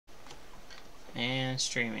And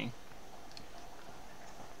streaming.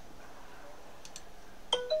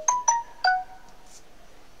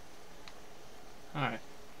 Alright.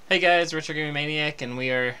 Hey guys, Retro Gaming Maniac, and we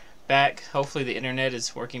are back. Hopefully the internet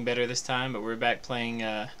is working better this time, but we're back playing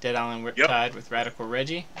Dead Island Riptide with Radical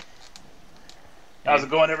Reggie. How's it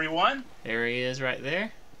going, everyone? There he is right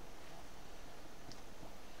there.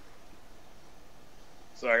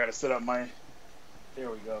 So I gotta set up my... There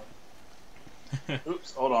we go.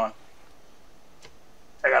 Oops, hold on.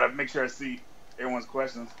 I gotta make sure I see everyone's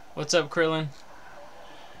questions. What's up, Krillin?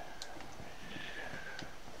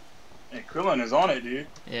 Hey, Krillin is on it, dude.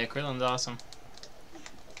 Yeah, Krillin's awesome.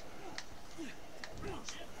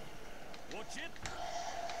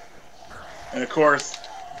 And of course,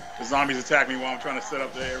 the zombies attack me while I'm trying to set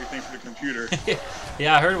up everything for the computer.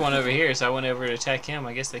 Yeah, I heard one over here, so I went over to attack him.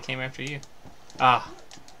 I guess they came after you. Ah.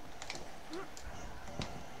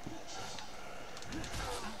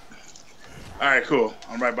 All right, cool.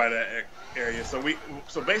 I'm right by that area. So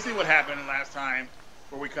basically, what happened last time,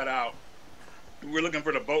 where we cut out, we were looking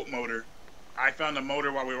for the boat motor. I found the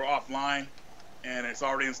motor while we were offline, and it's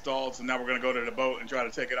already installed. So now we're gonna go to the boat and try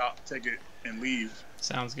to take it and leave.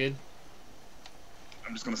 Sounds good.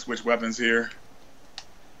 I'm just gonna switch weapons here.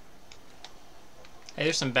 Hey,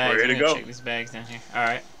 there's some bags. Ready to I'm gonna go. check these bags down here. All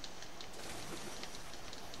right.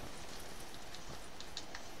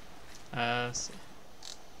 Let's see.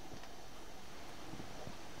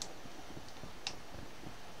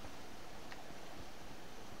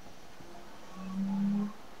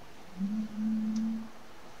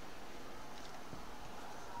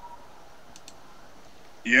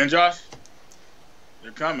 You in, Josh?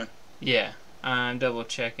 They're coming. Yeah, I'm double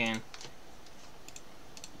checking.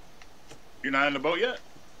 You're not in the boat yet?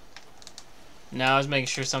 No, I was making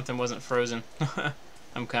sure something wasn't frozen.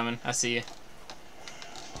 I'm coming. I see you.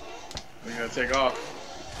 We gotta take off.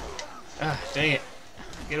 Ah, dang it.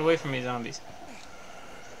 Get away from me, zombies.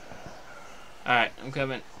 Alright, I'm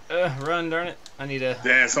coming. Run, darn it. I need a...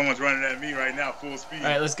 Damn, someone's running at me right now, full speed.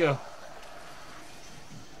 Alright, let's go.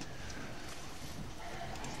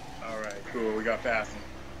 Alright, cool. We got past him.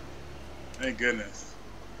 Thank goodness.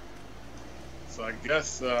 So I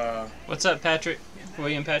guess, What's up, Patrick?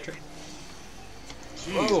 William Patrick?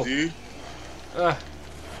 jeez, Whoa. dude. Ugh.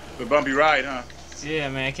 The bumpy ride, huh? Yeah,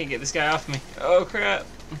 man, I can't get this guy off me. Oh, crap.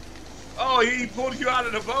 Oh, he pulled you out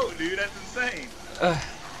of the boat, dude. That's insane.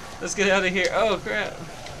 Let's get out of here. Oh, crap.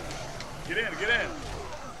 Get in, get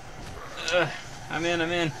in. I'm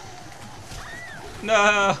in.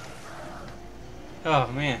 No. Oh,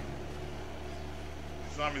 man.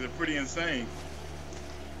 Zombies are pretty insane.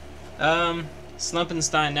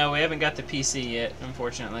 Slumpenstein, no, we haven't got the PC yet,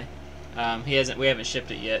 unfortunately. We haven't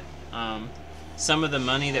shipped it yet. Some of the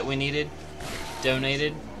money that we needed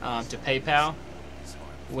donated to PayPal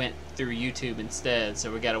went through YouTube instead,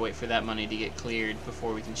 so we gotta wait for that money to get cleared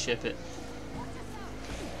before we can ship it.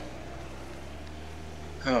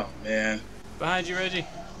 Oh, man. Behind you, Reggie.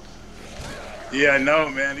 Yeah, I know,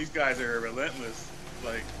 man. These guys are relentless.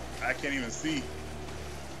 Like, I can't even see.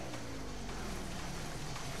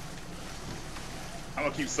 I'm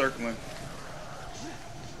gonna keep circling.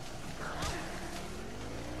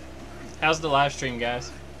 How's the live stream,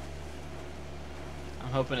 guys?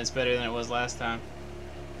 I'm hoping it's better than it was last time.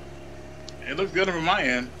 It looks good from my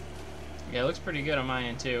end. Yeah, it looks pretty good on my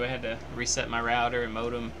end too. I had to reset my router and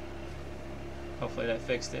modem. Hopefully that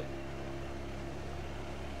fixed it.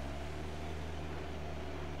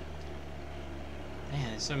 Man,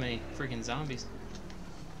 there's so many freaking zombies.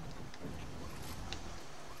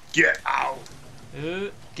 Get out!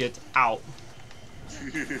 Get out.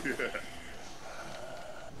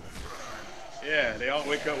 Yeah, they all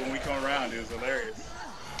wake up when we come around. It was hilarious.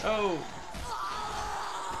 Oh!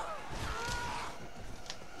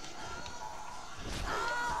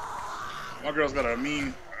 My girl's got a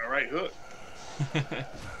mean right hook.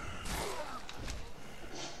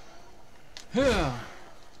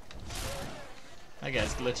 That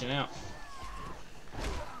guy's glitching out.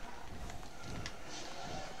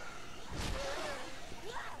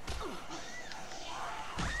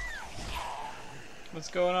 What's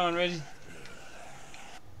going on, Reggie?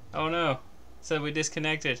 Oh no. Said we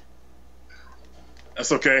disconnected.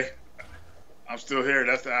 That's okay. I'm still here.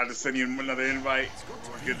 I just sent you another invite.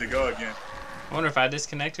 We're good to go again. I wonder if I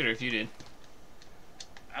disconnected or if you did.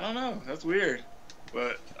 I don't know. That's weird.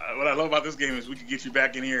 But what I love about this game is we can get you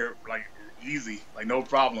back in here like easy, like no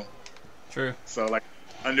problem. True. So like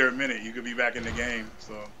under a minute, you could be back in the game.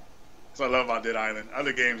 So that's what I love about Dead Island.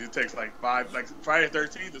 Other games, it takes like Friday the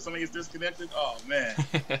 13th. If somebody gets disconnected, oh man,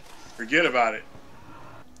 forget about it.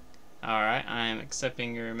 All right, I am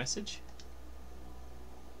accepting your message.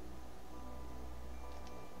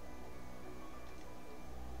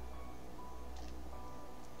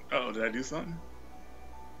 Oh, did I do something?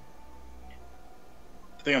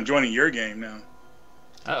 I think I'm joining your game now.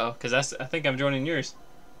 Uh-oh, because I think I'm joining yours.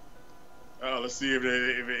 Oh, let's see if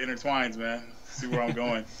it intertwines, man. See where I'm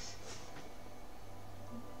going.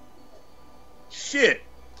 Shit!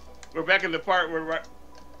 We're back in the part where we're...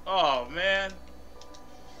 Oh, man.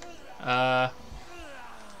 Okay.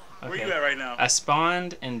 Where you at right now? I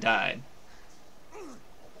spawned and died.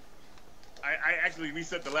 I actually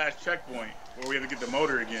reset the last checkpoint where we have to get the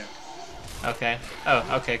motor again. Okay.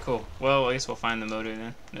 Oh, okay, cool. Well, I guess we'll find the motor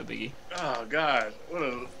then. No biggie. Oh, God. What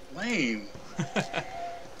a lame.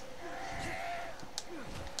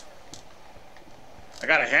 I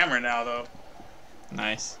got a hammer now, though.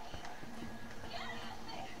 Nice.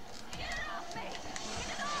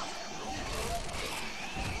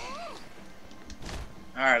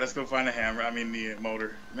 Alright, let's go find the hammer. I mean, the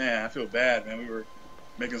motor. Man, I feel bad, man. We were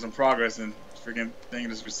making some progress and freaking thing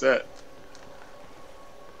just reset.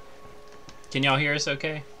 Can y'all hear us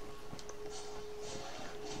okay?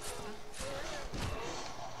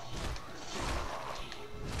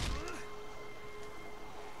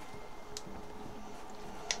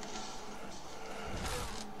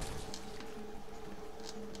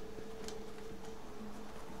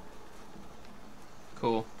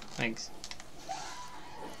 Cool. Thanks.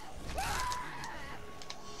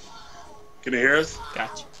 Can they hear us?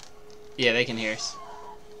 Gotcha. Yeah, they can hear us.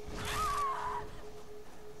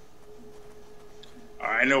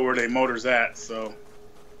 I know where the motor's at, so...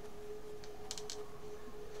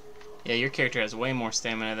 Yeah, your character has way more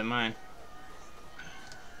stamina than mine.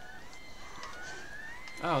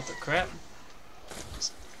 Oh, what the crap?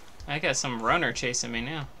 I got some runner chasing me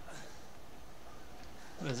now.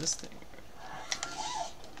 What is this thing?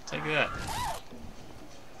 Take that.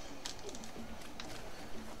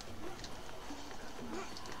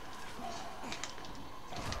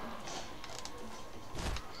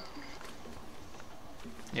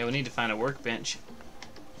 Yeah, we need to find a workbench.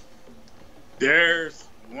 There's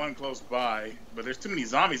one close by, but there's too many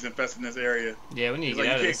zombies infesting this area. Yeah, we need to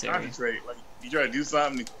get out of this area. You can't concentrate. Like, you try to do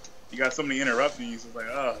something, you got somebody interrupting you, so it's like,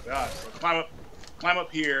 oh, gosh. So climb up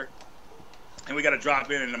here, and we got to drop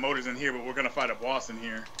in, and the motor's in here, but we're going to fight a boss in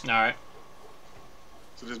here. Alright.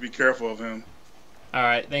 So just be careful of him.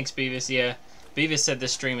 Alright, thanks, Beavis. Yeah, Beavis said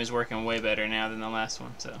this stream is working way better now than the last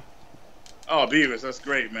one, so... Oh, Beavis, that's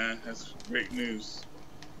great, man. That's great news.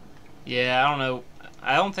 Yeah, I don't know.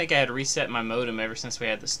 I don't think I had reset my modem ever since we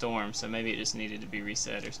had the storm, so maybe it just needed to be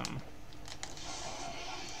reset or something.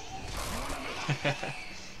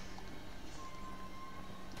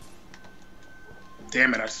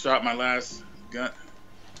 Damn it, I shot my last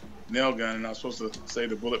nail gun, and I was supposed to save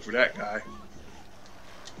the bullet for that guy.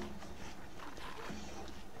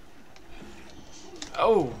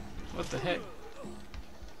 Oh, what the heck?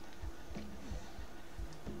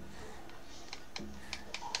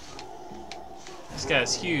 This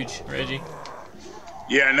guy's huge, Reggie.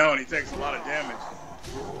 Yeah, I know, and he takes a lot of damage.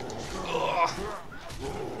 Ugh.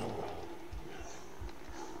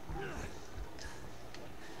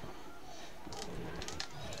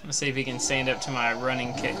 Let's see if he can stand up to my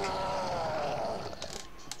running kick.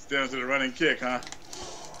 Stand up to the running kick, huh?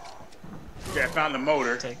 Okay, I found the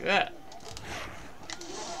motor. Take that.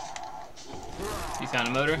 You found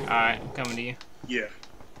a motor? Alright, I'm coming to you. Yeah.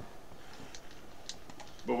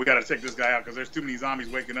 But we gotta take this guy out because there's too many zombies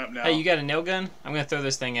waking up now. Hey, you got a nail gun? I'm gonna throw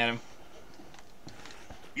this thing at him.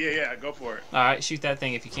 Yeah, go for it. Alright, shoot that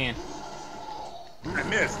thing if you can. I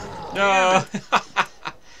missed. No!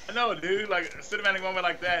 I know, dude. Like, a cinematic moment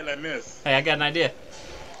like that, and I missed. Hey, I got an idea.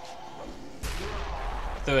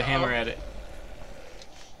 Throw a hammer at it.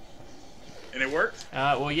 And it worked?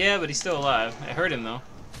 Well, yeah, but he's still alive. It hurt him, though.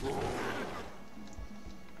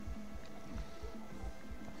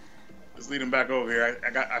 Let's lead him back over here.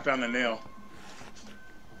 I found the nail.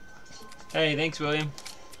 Hey, thanks, William.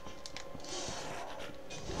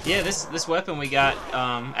 Yeah, this weapon we got,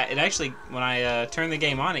 it actually, when I turned the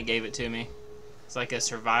game on, it gave it to me. It's like a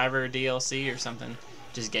Survivor DLC or something.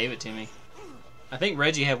 Just gave it to me. I think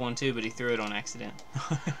Reggie had one too, but he threw it on accident.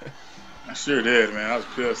 I sure did, man. I was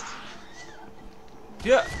pissed.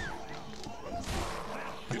 Yeah.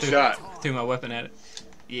 Good shot. Threw my weapon at it.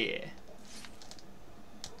 Yeah.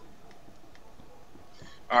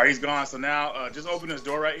 All right, he's gone. So now, just open this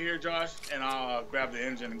door right here, Josh, and I'll grab the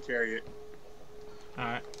engine and carry it. All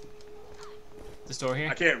right. This door here?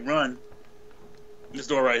 I can't run. This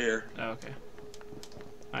door right here. Oh, okay.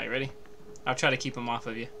 All right, ready? I'll try to keep him off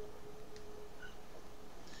of you.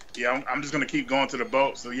 Yeah, I'm just gonna keep going to the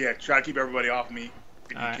boat. So yeah, try to keep everybody off me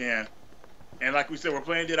if All you right. can. And like we said, we're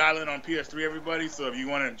playing Dead Island on PS3, everybody. So if you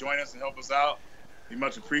want to join us and help us out, we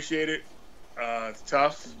much appreciate it. It's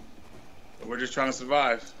tough, We're just trying to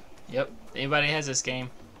survive. Yep. Anybody has this game,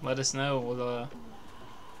 let us know. We'll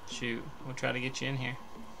shoot. We'll try to get you in here.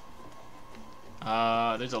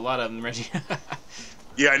 There's a lot of them, Reggie.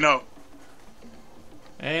 Yeah, I know.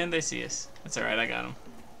 And they see us. That's all right. I got them.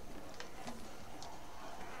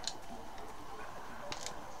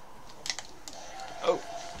 Oh.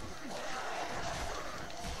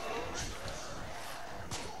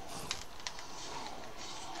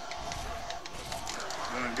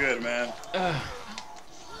 Doing good, man.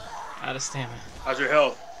 Out of stamina. How's your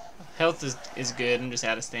health? Health is good. I'm just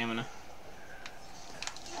out of stamina.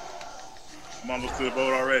 I'm almost to the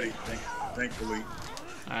boat already, thankfully.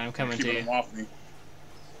 All right, I'm coming to you. Keeping them off me.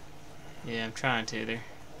 Yeah, I'm trying to. They're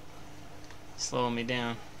slowing me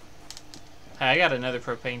down. Hey, I got another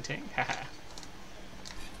propane tank. Haha.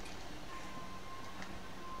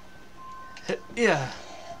 Yeah.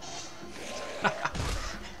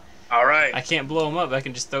 All right. I can't blow them up. I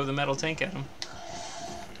can just throw the metal tank at them.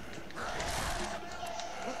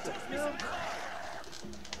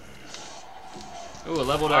 Ooh, a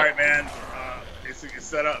leveled up. All right, man. It's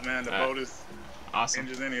set up, man. The boat is awesome.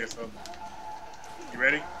 Engines in here, so you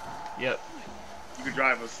ready? Yep. You can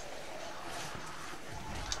drive us.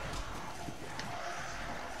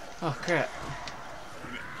 Oh crap.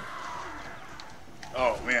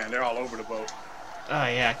 Oh man, they're all over the boat. Oh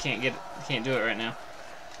yeah, I can't do it right now.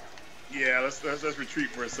 Yeah, let's retreat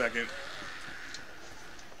for a second.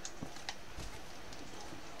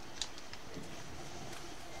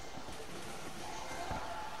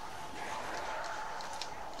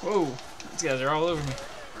 Whoa, these guys are all over me.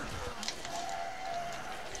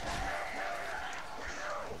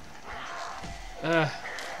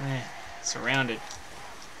 Man, surrounded.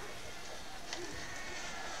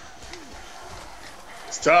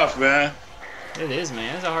 It's tough, man. It is,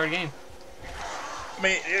 man. It's a hard game. I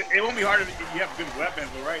mean, it won't be hard if you have good weapons,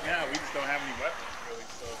 but right now we just don't have any weapons, really.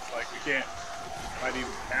 So it's like we can't fight these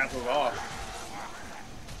assholes off.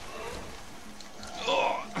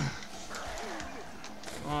 Oh.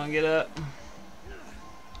 Come on, get up.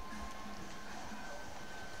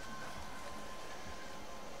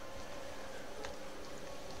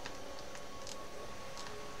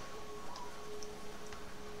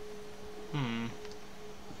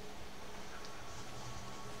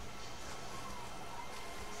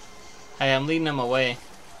 Hey, I'm leading them away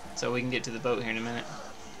so we can get to the boat here in a minute.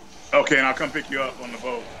 Okay, and I'll come pick you up on the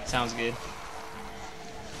boat. Sounds good.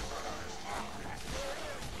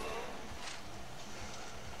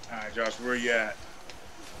 Alright, Josh, where you at?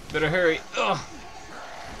 Better hurry. Oh.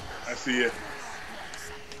 I see you.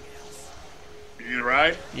 You need a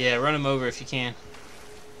ride? Yeah, run him over if you can.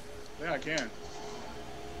 Yeah, I can.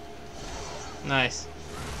 Nice.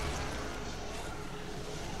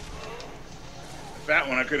 That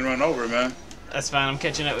one I couldn't run over, man. That's fine. I'm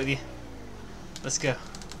catching up with you. Let's go.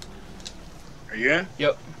 Are you in?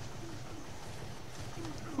 Yep.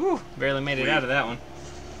 Whew. Barely made it out of that one.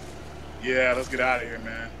 Yeah, let's get out of here,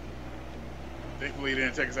 man. Thankfully, it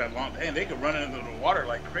didn't take us that long. Man, they could run into the water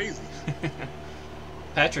like crazy.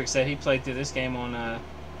 Patrick said he played through this game on,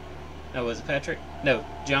 no, was it Patrick? No,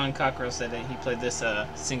 John Cockrell said that he played this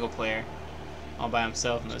single player all by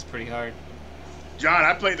himself, and it was pretty hard. John,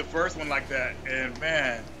 I played the first one like that, and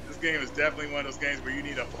man, this game is definitely one of those games where you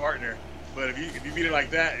need a partner. But if you beat it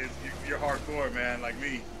like that, you're hardcore, man, like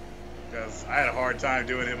me. Because I had a hard time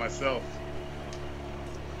doing it myself.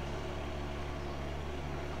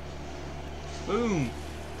 Boom.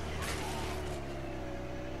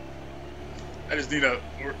 I just need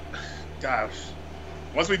gosh.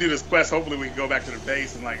 Once we do this quest, hopefully we can go back to the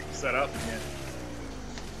base and like set up again.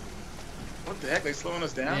 What the heck? They slowing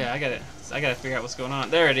us down? Yeah, I gotta figure out what's going on.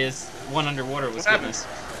 There it is. One underwater was getting us.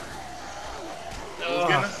 Who's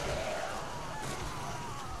getting us?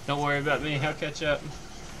 Don't worry about me. I'll catch up.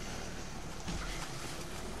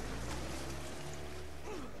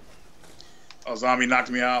 Oh, zombie knocked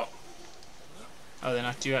me out. Oh, they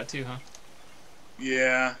knocked you out too, huh?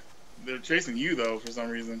 Yeah. They're chasing you, though, for some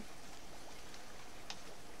reason.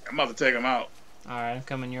 I'm about to take them out. Alright, I'm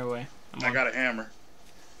coming your way. I got a hammer.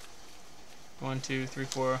 1, 2, 3,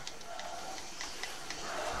 4.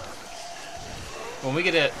 When we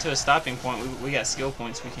get to a stopping point, we got skill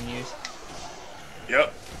points we can use.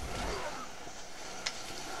 Yep.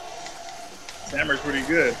 This hammer's pretty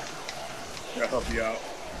good. I'll help you out.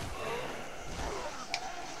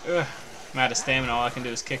 Ugh. I'm out of stamina. All I can do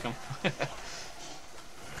is kick him.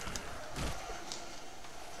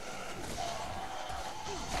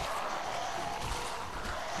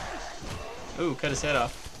 Ooh, cut his head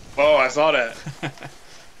off. Oh, I saw that.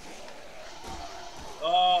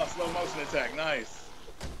 Oh, slow motion attack. Nice.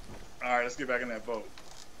 All right, let's get back in that boat.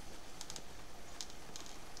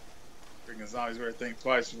 Freaking zombies better think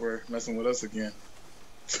twice before messing with us again.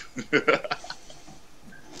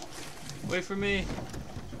 Wait for me.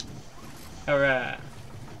 Alright.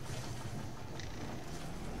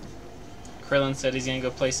 Krillin said he's gonna go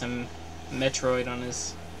play some Metroid on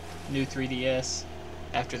his new 3DS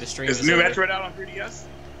after the stream is is new over. Metroid out on 3DS?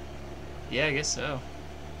 Yeah, I guess so.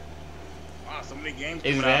 Wow, so many games.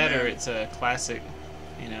 Either coming out, that or man. it's a classic,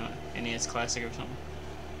 you know, NES classic or something.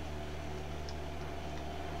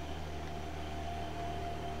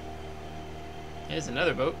 Here's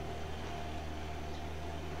another boat.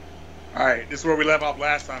 All right, this is where we left off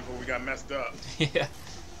last time before we got messed up. Yeah.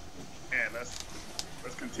 And let's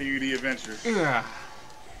continue the adventure. Yeah.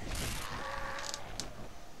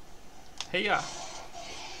 Hey ya.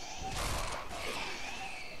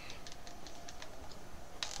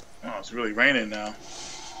 Oh, it's really raining now.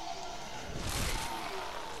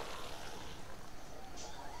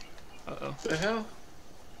 Uh-oh. What the hell?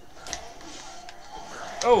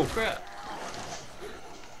 Oh, crap.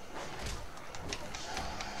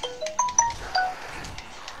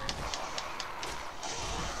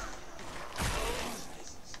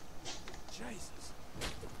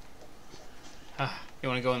 You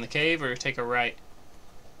want to go in the cave or take a right?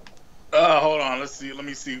 Hold on. Let's see. Let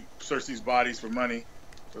me see. Search these bodies for money,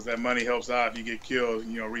 because that money helps out if you get killed.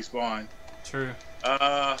 You know, respawn. True.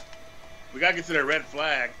 We gotta get to that red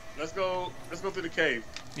flag. Let's go. Let's go through the cave.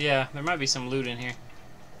 Yeah, there might be some loot in here.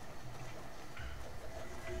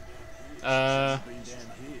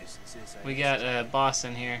 We got a boss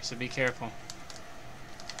in here, so be careful.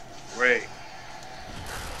 Great.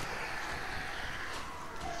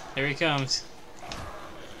 Here he comes.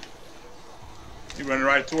 He's running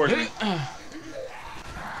right towards me.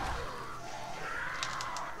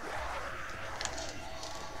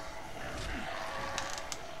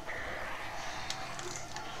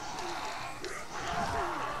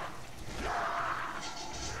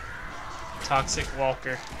 Toxic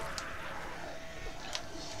Walker.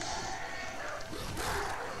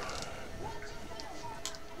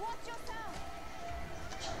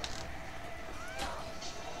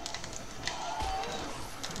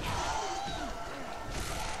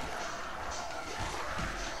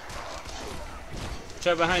 Watch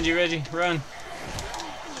out behind you, Reggie. Run.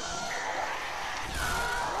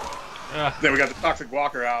 Then we got the toxic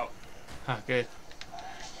walker out. Ah, good.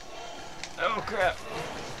 Oh, crap.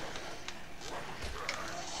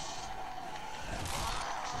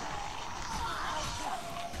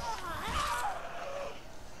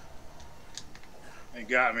 They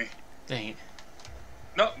got me. Dang it.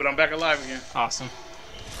 Nope, but I'm back alive again. Awesome.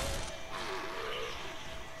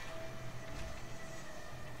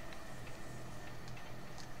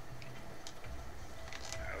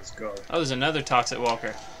 Let's go. Oh, there's another Toxic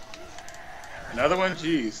Walker. Another one?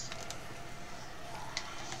 Jeez.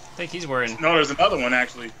 I think he's wearing... No, there's another one,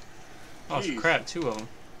 actually. Oh, Jeez. crap, two of them.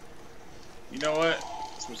 You know what?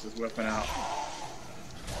 Switch this weapon out.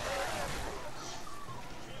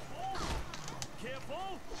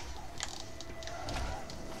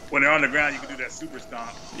 When they're on the ground, you can do that super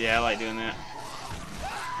stomp. Yeah, I like doing that.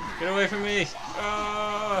 Get away from me!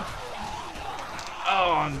 Oh,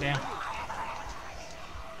 I'm down.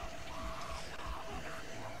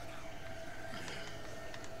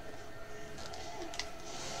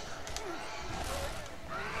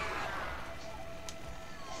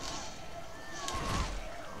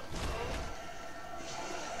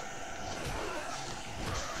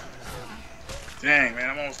 Dang, man,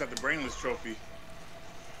 I'm almost got the brainless trophy.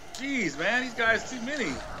 Jeez, man, these guys too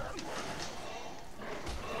many.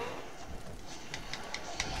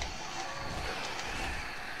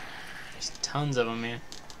 There's tons of them, man.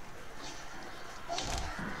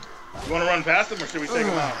 You want to run past them, or should we take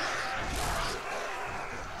them out?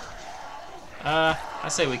 I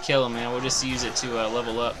say we kill them, man. We'll just use it to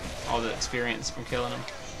level up all the experience from killing them.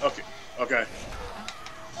 Okay, okay.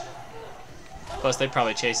 Plus, they'd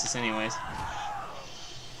probably chase us anyways.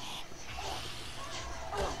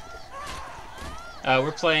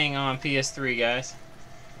 We're playing on PS3, guys.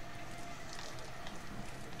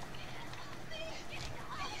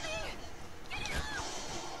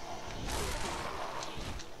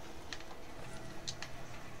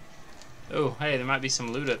 Oh, hey, there might be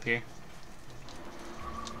some loot up here.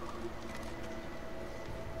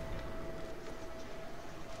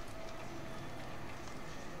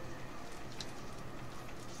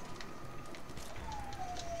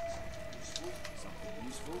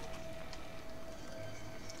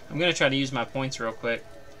 I'm gonna try to use my points real quick.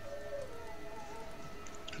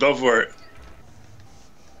 Go for it.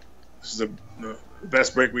 This is the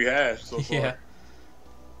best break we had so far. Yeah.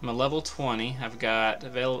 I'm a level 20. I've got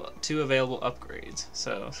 2 available upgrades.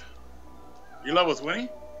 So You level 20?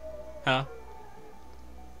 Huh?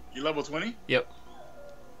 You level 20? Yep.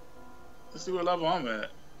 Let's see what level I'm at.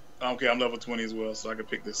 Okay, I'm level 20 as well, so I can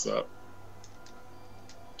pick this up.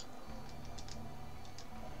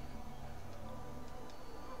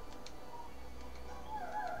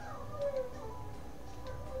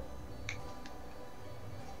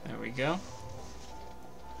 There we go.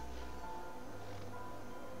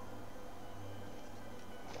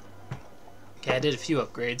 Okay, I did a few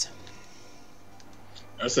upgrades.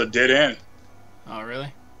 That's a dead end. Oh,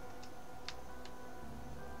 really?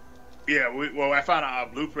 Yeah, well, I found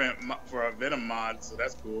a blueprint for a Venom mod, so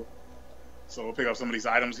that's cool. So we'll pick up some of these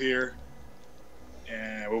items here,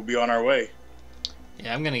 and we'll be on our way.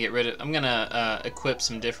 Yeah, I'm gonna equip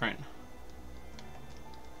some different.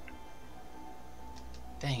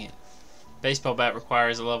 Dang it! Baseball bat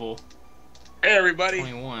requires a level. Hey, everybody!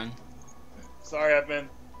 21. Sorry, I've been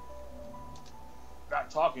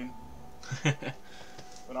not talking, but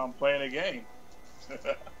I'm playing a game.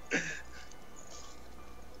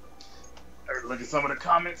 Look at some of the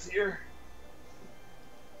comments here.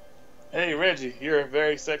 Hey, Reggie, you're a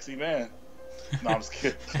very sexy man. No, I'm just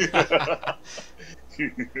kidding.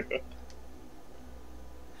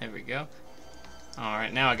 There we go.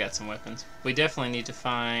 Alright, now I got some weapons. We definitely need to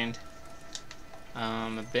find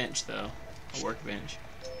a bench, though. A workbench.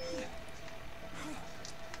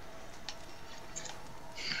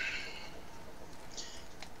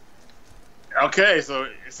 Okay, so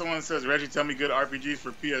someone says, Reggie, tell me good RPGs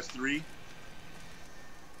for PS3.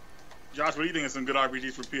 Josh, what do you think of some good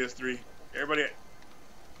RPGs for PS3?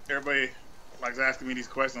 Everybody likes asking me these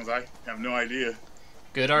questions. I have no idea.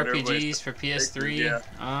 Good RPGs for PS3.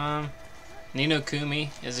 Yeah. Ni no Kuni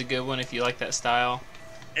is a good one if you like that style.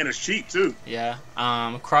 And it's cheap too. Yeah.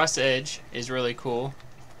 Cross Edge is really cool.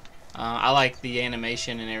 I like the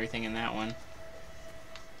animation and everything in that one.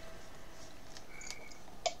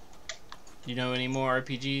 You know any more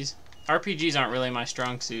RPGs? RPGs aren't really my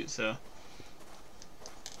strong suit, so.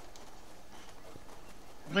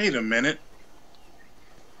 Wait a minute.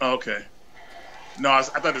 Oh, okay. No, I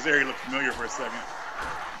thought this area looked familiar for a second.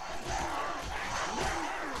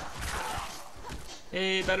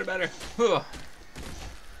 Hey, better. Whew.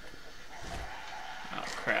 Oh,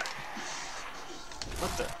 crap.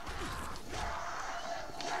 What the?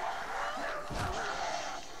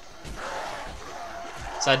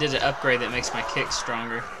 So I did an upgrade that makes my kick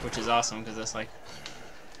stronger, which is awesome because that's like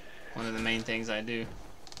one of the main things I do.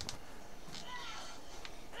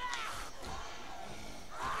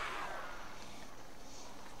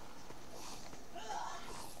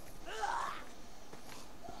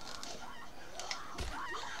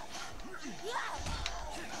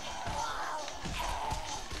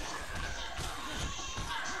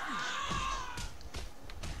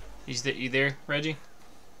 You there, Reggie?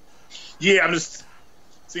 Yeah, I'm just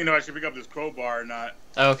seeing if I should pick up this crowbar or not.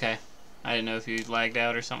 Oh, okay. I didn't know if you lagged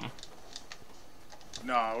out or something.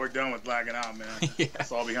 No, we're done with lagging out, man. Yeah.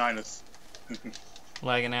 It's all behind us.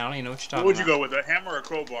 Lagging out, you know what you're talking about. What would you go with, a hammer or a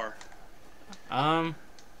crowbar?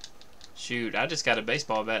 Shoot, I just got a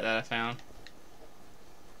baseball bat that I found.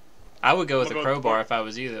 I would go with a crowbar if I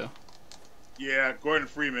was you, though. Yeah, Gordon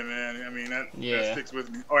Freeman, man. I mean, that sticks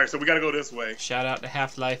with me. All right, so we got to go this way. Shout out to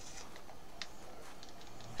Half-Life.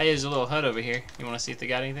 Hey, there's a little hut over here. You want to see if they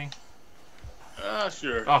got anything?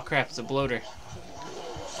 Sure. Oh, crap, it's a bloater.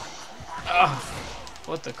 Oh,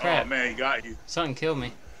 what the crap? Oh, man, he got you. Something killed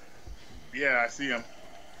me. Yeah, I see him.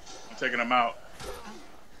 I'm taking him out.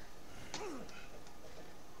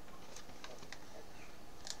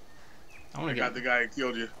 I got the guy who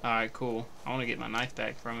killed you. Alright, cool. I want to get my knife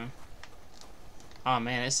back from him. Oh,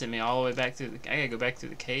 man, it sent me all the way back through the... I gotta go back through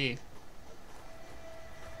the cave.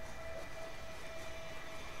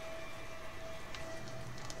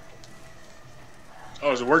 Oh,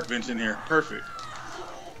 there's a workbench in here. Perfect.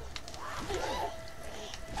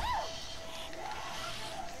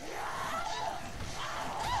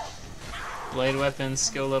 Blade weapons,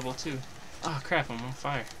 skill level 2. Oh, crap, I'm on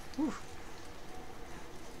fire. Whew.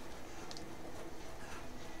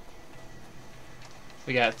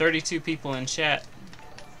 We got 32 people in chat.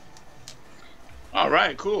 All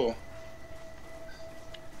right, cool.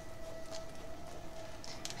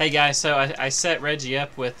 Hey guys, so I set Reggie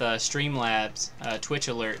up with Streamlabs Twitch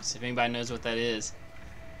alerts, if anybody knows what that is.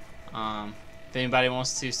 If anybody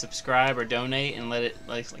wants to subscribe or donate and let it,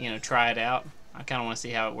 try it out. I kind of want to see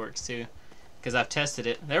how it works too, because I've tested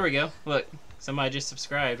it. There we go. Look, somebody just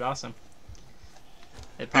subscribed. Awesome.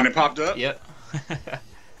 It popped up? Yep.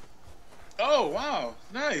 Oh, wow.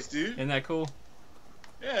 Nice, dude. Isn't that cool?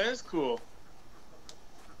 Yeah, that's cool.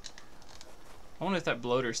 I wonder if that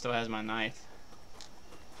bloater still has my knife.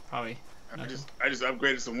 Probably. I just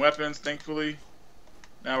upgraded some weapons, thankfully.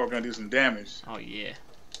 Now we're gonna do some damage. Oh yeah.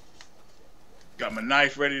 Got my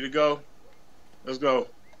knife ready to go. Let's go.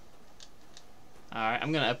 Alright,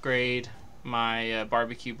 I'm gonna upgrade my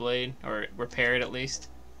barbecue blade, or repair it at least.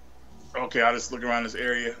 Okay, I'll just look around this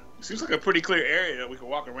area. It seems like a pretty clear area that we can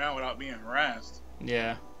walk around without being harassed.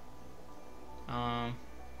 Yeah.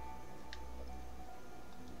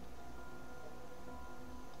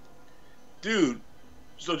 Dude,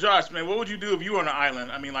 so Josh, man, what would you do if you were on an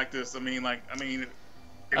island? I mean, like this. If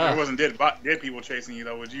there wasn't dead people chasing you,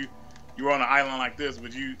 though, would you? You were on an island like this.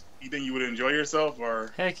 Would you? You think you would enjoy yourself,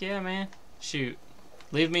 or? Heck yeah, man. Shoot,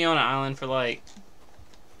 leave me on an island for like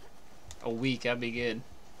a week. I'd be good.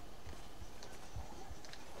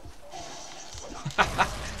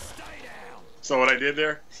 So what I did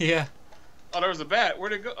there? Yeah. Oh, there was a bat.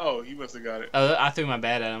 Where'd it go? Oh, you must have got it. Oh, I threw my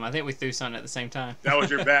bat at him. I think we threw something at the same time. That was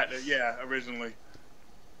your bat. Yeah, originally.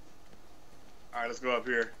 All right, let's go up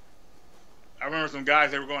here. I remember some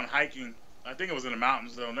guys, they were going hiking. I think it was in the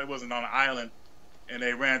mountains, though. It wasn't on an island. And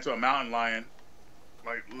they ran into a mountain lion.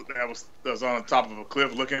 Like, that was on the top of a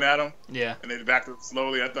cliff looking at them. Yeah. And they backed up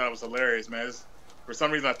slowly. I thought it was hilarious, man. For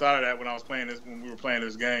some reason, I thought of that when we were playing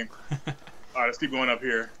this game. All right, let's keep going up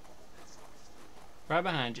here. Right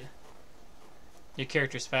behind you. Your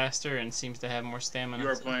character's faster and seems to have more stamina. You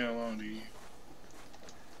are playing alone, do you?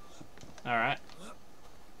 Alright.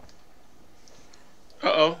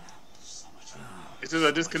 Uh-oh. It says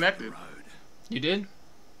I disconnected. You did?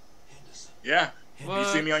 Yeah. What? You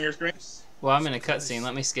see me on your screen? Well, I'm in a cutscene.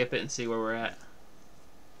 Let me skip it and see where we're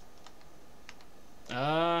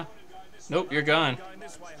at. Nope, you're gone.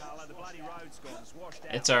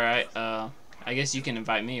 It's alright. I guess you can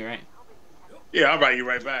invite me, right? Yeah, I'll invite you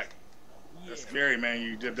right back. That's scary, man.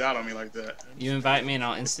 You dipped out on me like that. You invite me and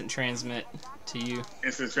I'll instant transmit to you.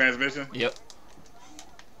 Instant transmission? Yep.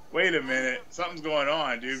 Wait a minute. Something's going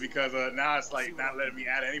on, dude, because now it's like not letting me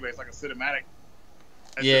add anybody. It's like a cinematic.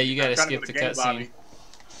 Yeah, you gotta skip the cutscene.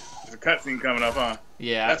 There's a cutscene coming up, huh?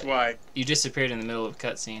 Yeah. That's why. You disappeared in the middle of a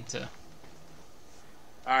cutscene, too.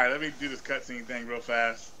 Alright, let me do this cutscene thing real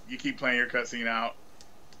fast. You keep playing your cutscene out.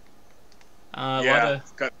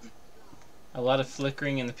 A lot of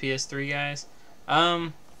flickering in the PS3, guys.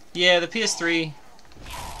 Yeah, the PS3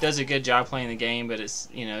 does a good job playing the game, but it's,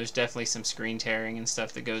 there's definitely some screen tearing and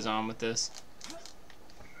stuff that goes on with this.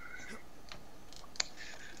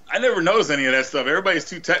 I never noticed any of that stuff. Everybody's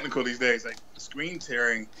too technical these days, like screen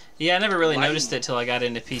tearing. Yeah, I never really noticed it till I got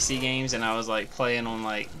into PC games and I was like playing on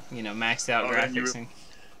like, maxed out graphics and.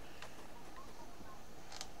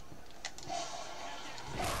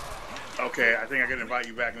 Okay, I think I can invite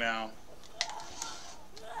you back now.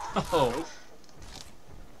 Oh,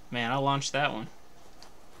 man, I'll launch that one.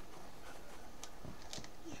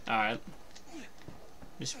 Alright.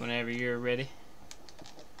 Just whenever you're ready.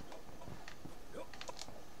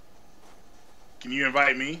 Can you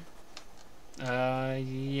invite me?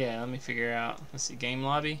 Yeah, let me figure out. Let's see, game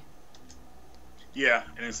lobby? Yeah,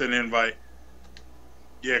 and then send an invite.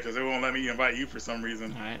 Yeah, because it won't let me invite you for some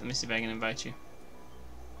reason. Alright, let me see if I can invite you.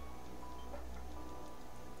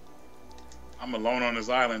 I'm alone on this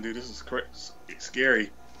island, dude. This is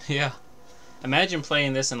scary. Yeah. Imagine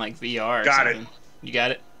playing this in like VR or got something. It. You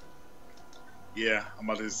got it? Yeah, I'm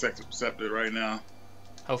about to accept it right now.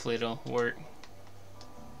 Hopefully it'll work.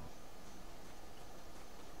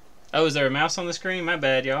 Oh, is there a mouse on the screen? My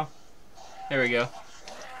bad, y'all. There we go.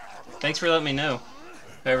 Thanks for letting me know.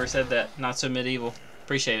 Whoever said that. Not so medieval.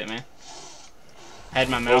 Appreciate it, man. I had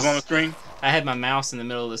my mouse. What was on the screen? I had my mouse in the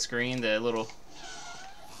middle of the screen, the little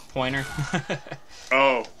pointer.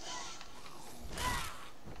 Oh.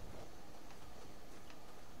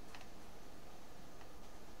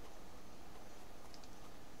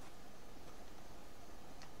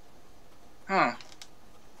 Huh.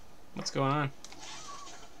 What's going on?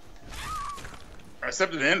 I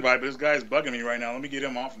accepted the invite, but this guy's bugging me right now. Let me get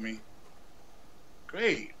him off of me.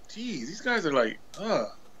 Great. Jeez, these guys are like,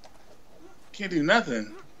 can't do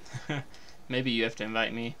nothing. Maybe you have to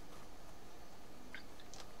invite me.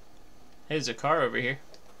 Hey, there's a car over here.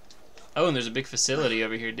 Oh, and there's a big facility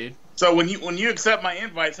over here, dude. So when you accept my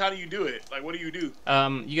invites, how do you do it? Like, what do? You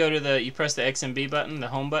go to you press the X and B button, the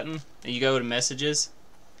home button, and you go to messages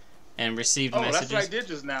and receive messages. That's what I did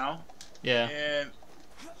just now. Yeah. And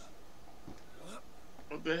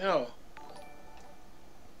what the hell?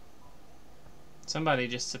 Somebody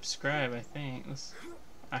just subscribed, I think.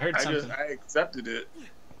 I heard something. I accepted it.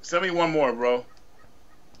 Send me one more, bro.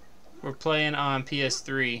 We're playing on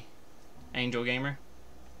PS3, Angel Gamer.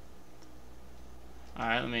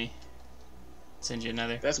 Alright, let me send you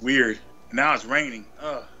another. That's weird. Now it's raining.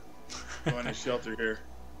 Go in the shelter here.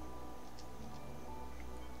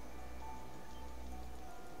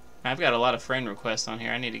 I've got a lot of friend requests on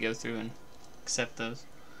here. I need to go through and accept those.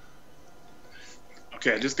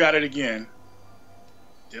 Okay, I just got it again.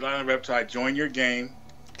 Dead Island Riptide, join your game.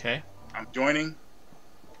 Okay. I'm joining.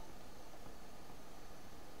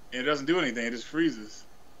 And it doesn't do anything. It just freezes.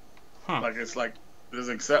 Huh. Like it's like it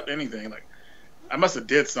doesn't accept anything. Like I must have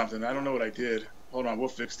did something. I don't know what I did. Hold on, we'll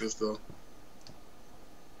fix this though.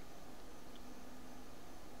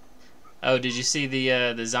 Oh, did you see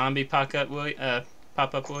the zombie pop up,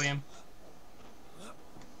 William?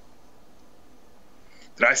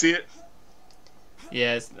 Did I see it?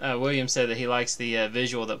 Yeah, William said that he likes the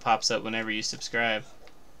visual that pops up whenever you subscribe.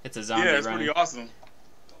 It's a zombie Yeah, it's running. pretty awesome.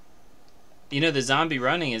 You know, the zombie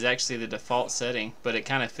running is actually the default setting, but it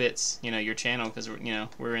kind of fits, you know, your channel because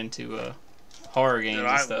we're into horror games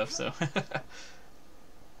and stuff. So.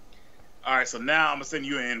 All right, so now I'm gonna send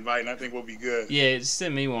you an invite, and I think we'll be good. Yeah, just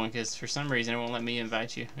send me one because for some reason it won't let me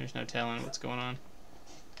invite you. There's no telling what's going on.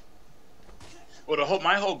 Well,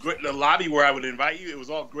 the lobby where I would invite you, it was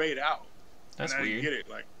all grayed out. That's and I weird. didn't get it,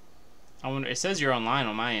 like. I wonder. It says you're online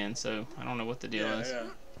on my end, so I don't know what the deal is. Yeah.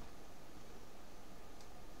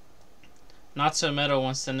 Not So Metal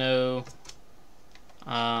wants to know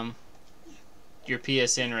your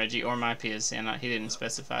PSN, Reggie, or my PSN. He didn't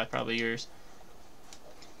specify. Probably yours.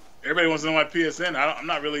 Everybody wants to know my PSN. I'm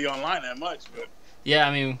not really online that much, but. Yeah,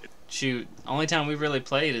 I mean, shoot. Only time we've really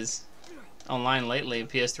played is online lately,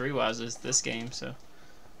 PS3 wise, is this game. So.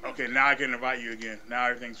 Okay, now I can invite you again. Now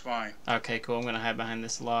everything's fine. Okay, cool. I'm gonna hide behind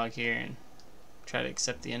this log here and try to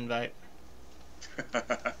accept the invite.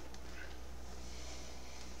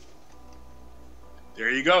 There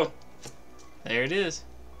you go. There it is.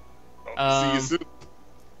 See you soon.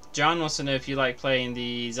 John wants to know if you like playing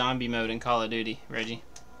the zombie mode in Call of Duty, Reggie.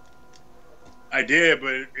 I did,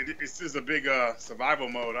 but it's just a big survival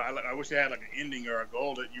mode. I wish it had like an ending or a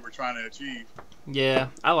goal that you were trying to achieve. Yeah,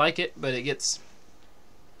 I like it, but it gets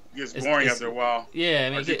boring after a while. Yeah, I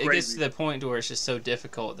mean, it gets to the point where it's just so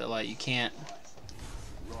difficult that like you can't.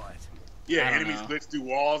 Yeah, enemies glitch through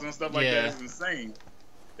walls and stuff like that. It's insane.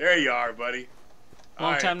 There you are, buddy.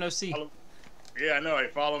 Long time no see. Yeah, I know. Hey,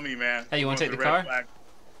 follow me, man. Hey, you want to take the car?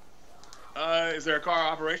 Is there a car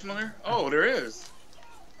operational here? Oh, there is.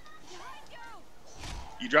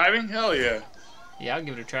 You driving? Hell yeah. Yeah, I'll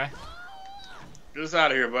give it a try. Get us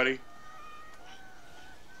out of here, buddy.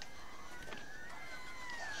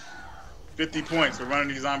 50 points for running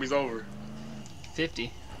these zombies over.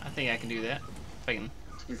 50? I think I can do that. If I can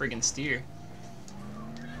freaking steer.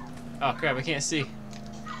 Oh crap, I can't see.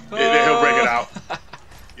 Yeah, he'll break it out.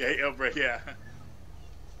 Yeah, he'll break, yeah.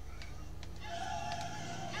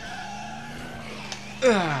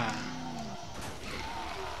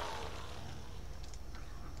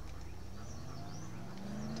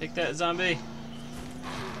 Take that, zombie.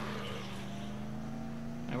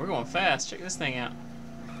 Man, we're going fast. Check this thing out.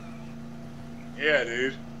 Yeah,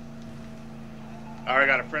 dude. I already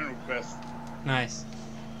got a friend request. Nice.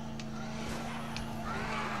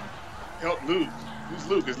 Help Luke. Who's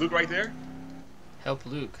Luke? Is Luke right there? Help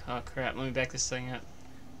Luke. Oh crap! Let me back this thing up.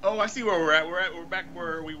 Oh, I see where we're at. We're back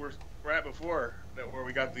where we were at before. Where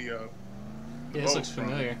we got the. Yeah, this looks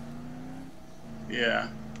familiar. Yeah.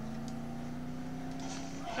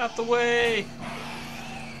 Out the way!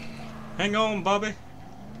 Hang on, Bobby.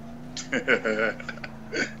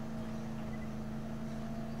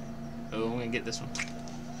 Oh, I'm gonna get this one.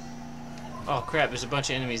 Oh crap! There's a bunch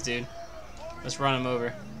of enemies, dude. Let's run them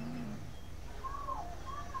over.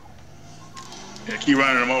 Yeah, keep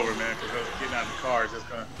running them over, man, because getting out of the car is just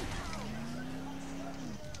gonna...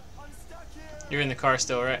 You're in the car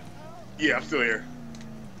still, right? Yeah, I'm still here.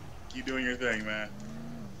 Keep doing your thing, man.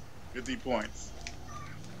 50 points.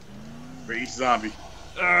 For each zombie.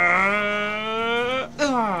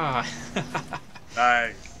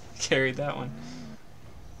 Nice. Carried that one.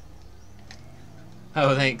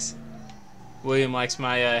 Oh, thanks. William likes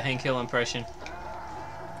my Hank Hill impression.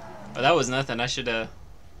 Oh, that was nothing. I should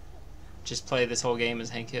just play this whole game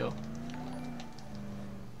as Hank Hill.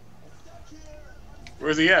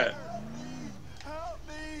 Where's he at?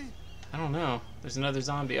 I don't know. There's another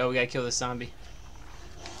zombie. Oh, we gotta kill this zombie.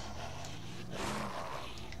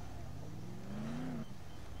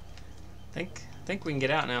 Think we can get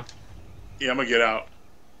out now. Yeah, I'm gonna get out.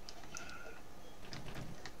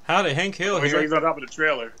 Howdy, Hank Hill here. He's on top of the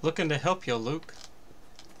trailer. Looking to help you, Luke.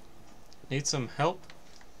 Need some help?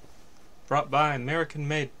 Brought by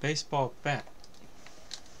American-made baseball bat.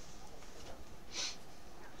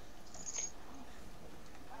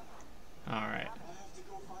 Alright.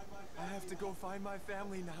 I have to go find my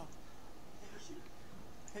family now.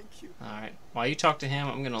 Thank you. Alright. While you talk to him,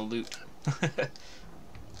 I'm gonna loot.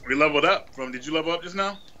 We leveled up from... Did you level up just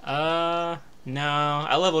now? No.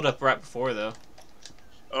 I leveled up right before though.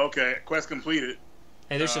 Okay, quest completed.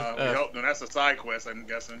 Hey, there's We hope. No, that's a side quest, I'm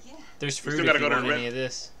guessing. there's You fruit still if gotta you go to want the any of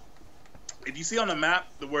this. If you see on the map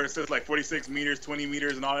where it says like 46 meters, 20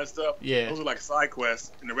 meters, and all that stuff, Yeah. those are like side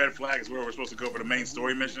quests, and the red flag is where we're supposed to go for the main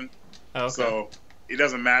story mission. Oh, okay. So it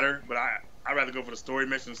doesn't matter, but I'd rather go for the story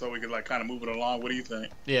mission so we can like kind of move it along. What do you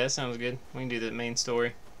think? Yeah, that sounds good. We can do the main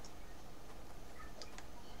story.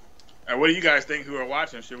 And what do you guys think who are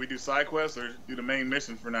watching? Should we do side quests or do the main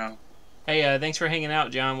mission for now? Hey, thanks for hanging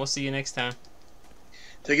out, John. We'll see you next time.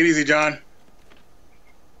 Take it easy, John.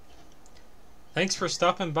 Thanks for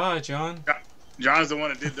stopping by, John. John's the one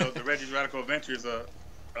that did the Reggie's Radical Adventures.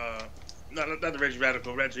 Not the Reggie's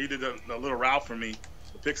Radical Adventure. He did the little route for me,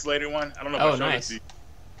 the pixelated one. I don't know if I showed nice. it to you.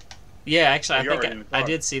 Yeah, actually, Oh, I think I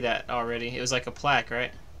did see that already. It was like a plaque,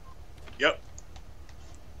 right? Yep.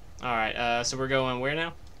 All right. So we're going where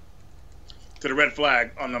now? To the red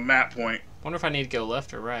flag on the map point. Wonder if I need to go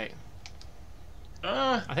left or right.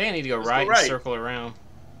 I I think I need to go let's right, go right and circle around.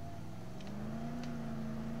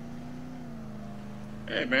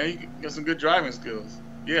 Hey man, you got some good driving skills.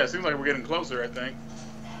 Yeah, it seems like we're getting closer, I think.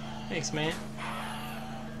 Thanks, man.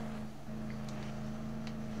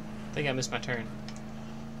 I think I missed my turn.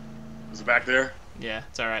 Is it back there? Yeah,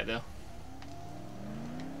 it's all right though.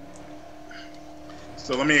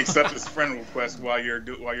 So let me accept this friend request while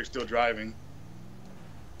you're still driving.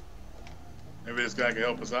 Maybe this guy can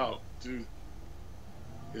help us out too.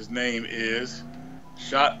 His name is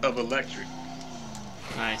Shot of Electric.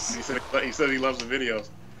 Nice. He said he loves the videos.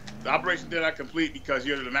 The operation did not complete because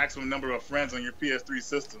you have the maximum number of friends on your PS3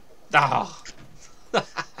 system. Oh.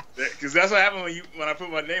 Because that's what happened when I put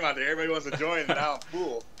my name out there. Everybody wants to join, and now I'm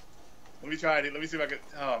full. Let me try it. Let me see if I can.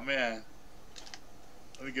 Oh man.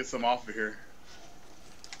 Let me get some off of here.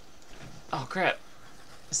 Oh crap!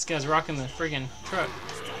 This guy's rocking the friggin' truck.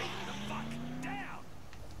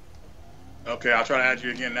 Okay, I'll try to add you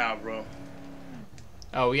again now, bro.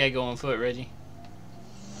 Oh, we gotta go on foot, Reggie.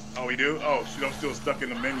 Oh, we do? Oh, shoot, I'm still stuck in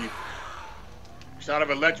the menu. Shot of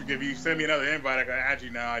Electric. If you send me another invite, I can add you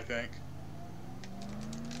now, I think.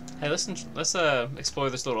 Hey, let's explore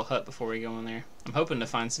this little hut before we go in there. I'm hoping to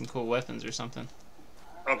find some cool weapons or something.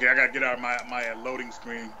 Okay, I gotta get out of my loading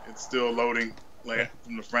screen. It's still loading, like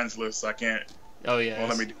from the friends list, so I can't. Oh yeah. Won't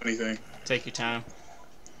let me do anything. Take your time.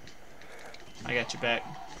 I got your back.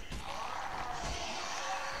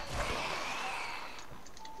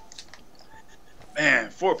 Man,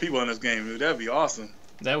 4 people in this game, dude. That'd be awesome.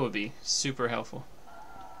 That would be super helpful.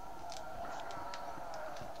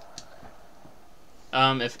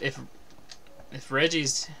 If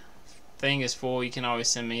Reggie's thing is full, you can always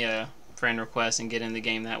send me a friend request and get in the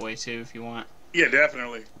game that way too if you want. Yeah,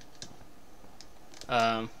 definitely.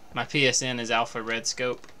 My PSN is Alpha Red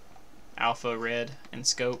Scope. Alpha Red and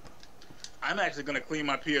Scope. I'm actually gonna clean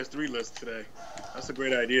my PS3 list today. That's a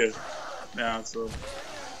great idea. Now, so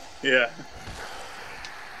yeah.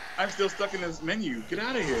 I'm still stuck in this menu. Get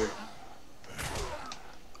out of here.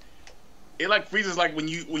 It like freezes like when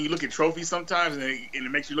you look at trophies sometimes, and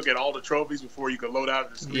it makes you look at all the trophies before you can load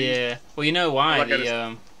out the screen. Yeah. Well, you know why? Like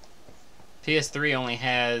The PS3 only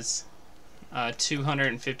has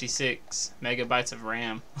 256 megabytes of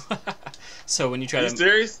RAM. So when you try Are you to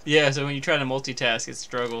serious? yeah, so when you try to multitask, it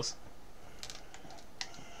struggles.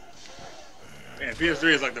 Man,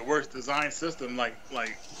 PS3 is like the worst design system, like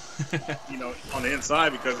you know, on the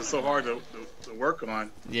inside because it's so hard to work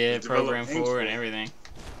on. Yeah, to develop program games for and everything.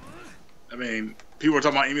 I mean, people are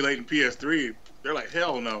talking about emulating PS3. They're like,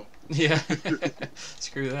 hell no. Yeah.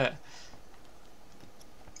 Screw that.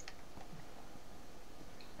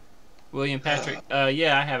 William Patrick.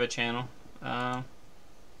 Yeah, I have a channel. Oh,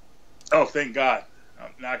 thank God.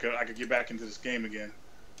 Now I could get back into this game again.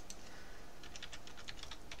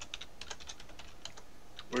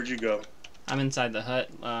 Where'd you go? I'm inside the hut,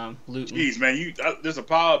 looting. Jeez, man, there's a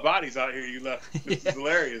pile of bodies out here you left. This is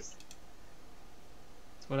hilarious.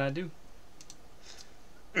 That's what I do.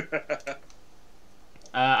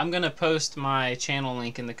 I'm gonna post my channel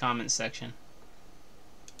link in the comments section.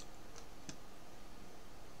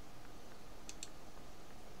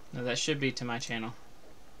 No, that should be to my channel.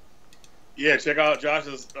 Yeah, check out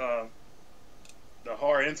Josh's the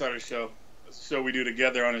Horror Insider Show. It's a show we do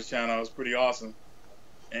together on his channel. It's pretty awesome.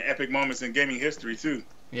 And epic moments in gaming history too.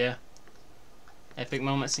 Yeah. Epic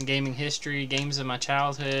moments in gaming history, games of my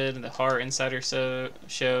childhood, the Horror Insider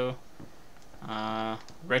Show,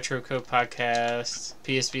 Retro Code Podcast,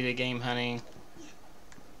 PSV the Game Hunting.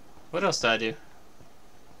 What else do I do?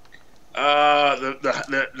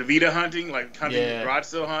 The Vita hunting, like hunting Yeah. garage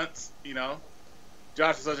sale hunts, you know.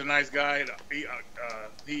 Josh is such a nice guy.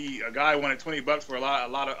 A guy wanted $20 for a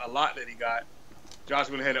lot that he got. Josh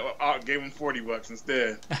went ahead and gave him $40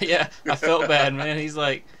 instead. Yeah, I felt bad, man. He's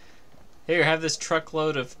like, "Here, have this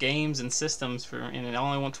truckload of games and systems for," and I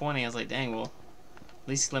only want 20. I was like, "Dang, well, at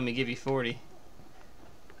least let me give you 40."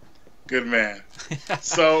 Good man.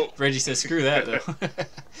 So Reggie says, "Screw that, though."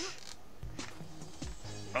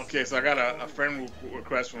 okay, so I got a friend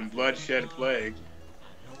request from Bloodshed Plague.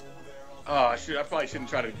 Oh, I probably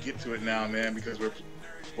shouldn't try to get to it now, man, because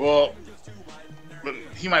but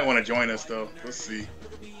he might want to join us though. Let's see.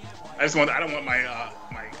 I don't want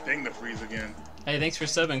my thing to freeze again. Hey, thanks for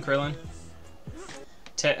subbing, Krillin.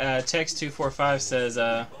 Text 245 says,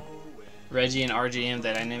 Reggie and RGM,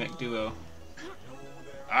 that dynamic duo.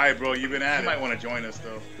 Alright, bro, you've been at it. You might want to join us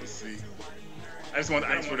though. Let's see. Thanks for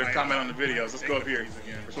the comment on the videos. Let's go up here.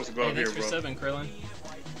 We're supposed to go up here, bro. Thanks for subbing, Krillin.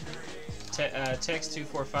 Text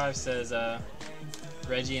 245 says,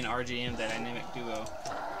 Reggie and RGM, that dynamic duo.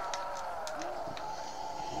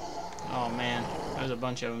 Oh man, there's a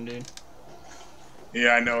bunch of them, dude.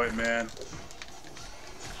 Yeah, I know it, man.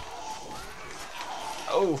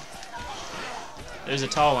 Oh, there's a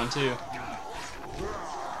tall one too.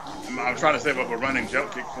 I'm trying to save up a running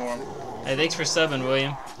jump kick for him. Hey, thanks for subbing,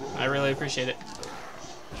 William. I really appreciate it.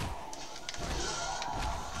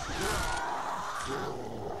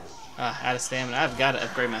 Out of stamina. I've got to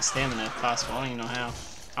upgrade my stamina if possible. I don't even know how.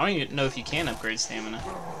 I don't even know if you can upgrade stamina.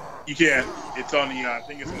 You can. It's on the, I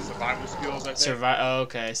think it's in the survival skills, I think. Oh,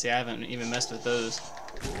 okay. See, I haven't even messed with those.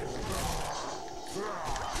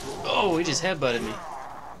 Oh, he just headbutted me.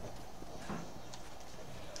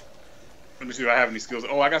 Let me see if I have any skills.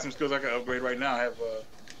 Oh, I got some skills I can upgrade right now. I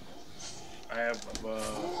have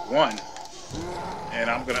one. And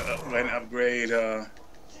I'm going to go ahead and upgrade, let's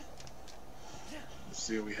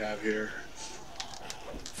see what we have here.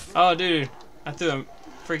 Oh, dude. I threw a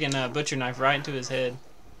freaking butcher knife right into his head.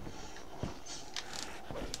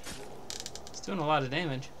 It's doing a lot of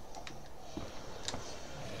damage.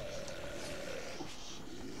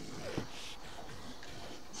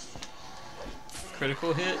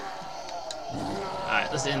 Critical hit.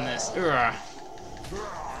 Alright, let's end this.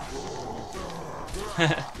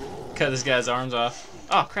 Cut this guy's arms off.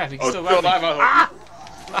 Oh crap, he can still bite me. Ah!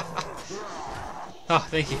 Oh,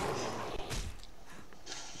 thank you.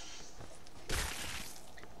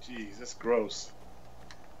 Jeez, that's gross.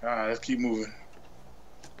 Alright, let's keep moving.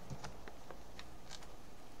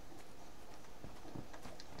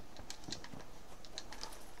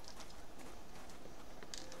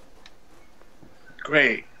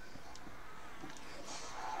 Great.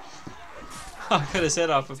 I cut his head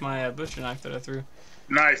off with my butcher knife that I threw.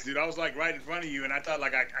 Nice, dude. I was like right in front of you, and I thought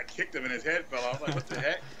like I kicked him and his head fell. I was like, what the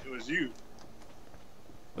heck? It was you.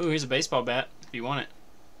 Ooh, here's a baseball bat if you want it.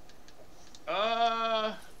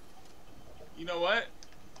 You know what?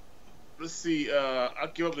 Let's see. I'll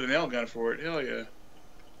give up the nail gun for it. Hell yeah.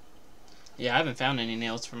 Yeah, I haven't found any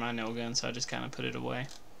nails for my nail gun, so I just kind of put it away.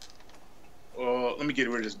 Well, let me get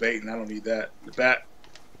rid of this bait, and I don't need that. The bat.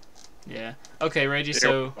 Yeah. Okay, Reggie,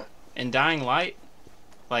 so in Dying Light,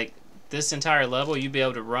 like this entire level, you'd be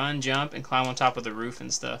able to run, jump, and climb on top of the roof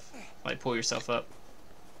and stuff. Like pull yourself up.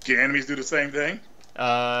 Can enemies do the same thing?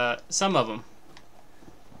 Some of them.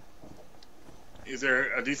 Is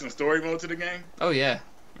there a decent story mode to the game? Oh yeah,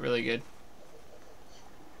 really good.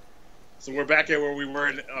 So we're back at where we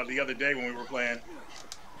were the other day when we were playing,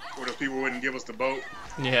 where the people wouldn't give us the boat.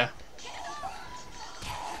 Yeah.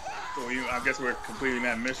 So I guess we're completing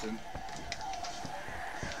that mission.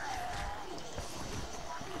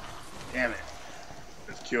 Damn it.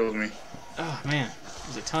 This kills me. Oh man,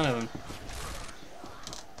 there's a ton of them.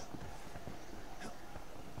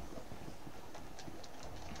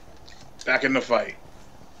 Back in the fight.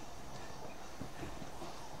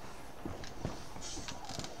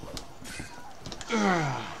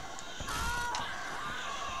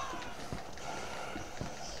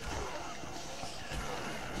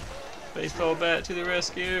 Baseball bat to the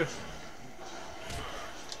rescue.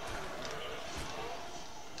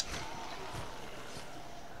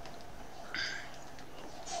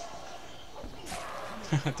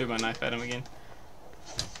 I threw my knife at him again.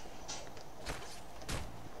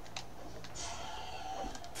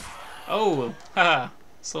 Oh, haha,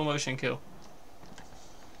 slow motion kill.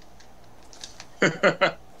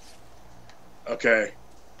 Okay.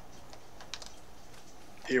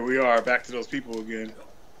 Here we are, back to those people again.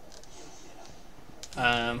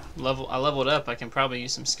 I leveled up. I can probably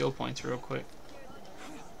use some skill points real quick.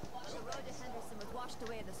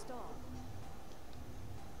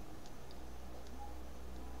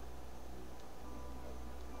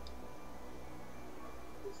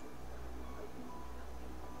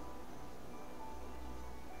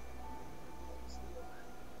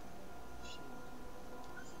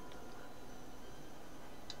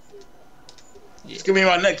 It's gonna be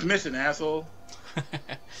my next mission, asshole.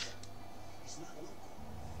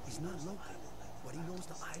 He's not local, but he knows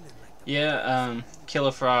the island like the Yeah,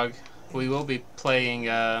 Killer Frog. We will be playing,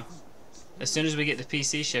 as soon as we get the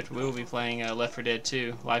PC shipped, we will be playing Left 4 Dead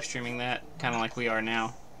 2, live streaming that, kind of like we are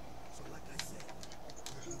now. So like I said,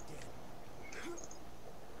 he'll be dead.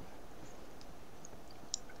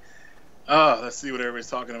 Oh, let's see what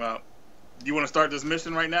everybody's talking about. You want to start this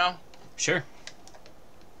mission right now? Sure.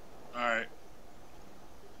 All right.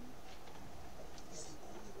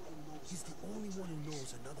 He's the only one who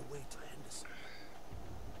knows another way to Henderson.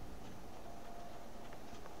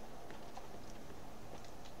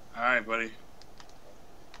 All right, buddy.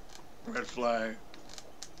 Red flag.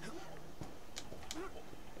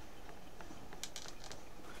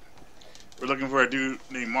 We're looking for a dude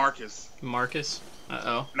named Marcus. Marcus?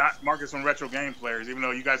 Uh-oh. Not Marcus from Retro Game Players, even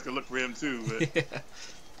though you guys could look for him too, but Yeah.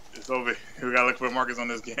 it's over. We gotta look for Marcus on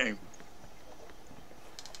this game.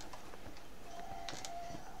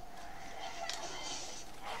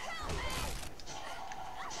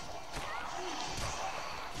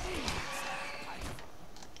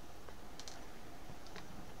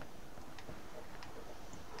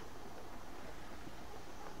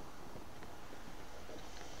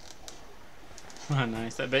 Oh,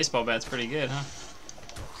 nice. That baseball bat's pretty good, huh?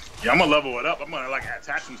 Yeah, I'm gonna level it up. I'm gonna like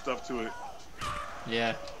attach some stuff to it.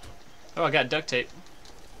 Yeah. Oh, I got duct tape.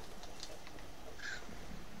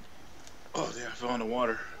 Oh, yeah, I fell in the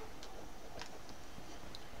water.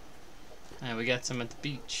 And we got some at the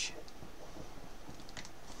beach.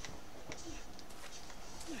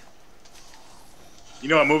 You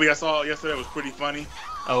know, a movie I saw yesterday was pretty funny.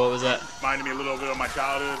 Oh, what was that? Reminded me a little bit of my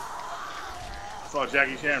childhood. I saw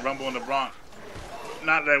Jackie Chan Rumble in the Bronx.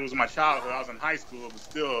 Not that it was my childhood. I was in high school, but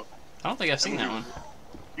still. I don't think I've seen that one.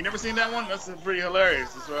 You never seen that one? That's pretty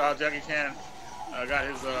hilarious. This is how Jackie Chan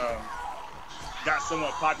got somewhat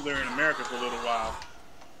popular in America for a little while.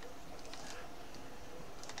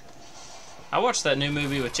 I watched that new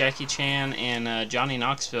movie with Jackie Chan and Johnny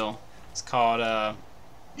Knoxville. It's called,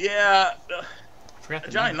 Yeah, I forgot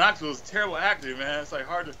the Johnny name. Knoxville's a terrible actor, man. It's like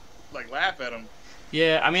hard to like laugh at him.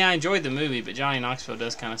 Yeah, I mean, I enjoyed the movie, but Johnny Knoxville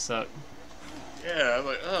does kind of suck. Yeah, I was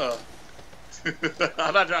like, ugh.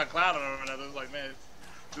 I'm not trying to clown him or nothing. It's like, man,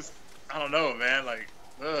 just I don't know, man. Like,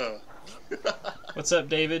 ugh. What's up,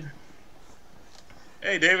 David?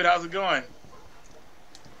 Hey, David, how's it going?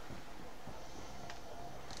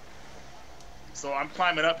 So I'm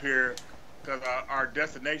climbing up here because our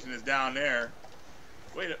destination is down there.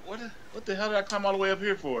 Wait, what the hell did I climb all the way up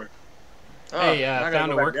here for? Hey, now I I gotta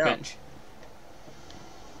found a go back down. workbench.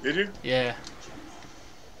 Did you? Yeah.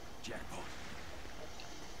 Jackpot.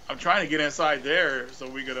 I'm trying to get inside there so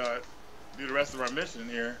we could do the rest of our mission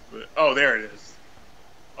here. But oh, there it is.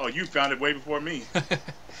 Oh, you found it way before me.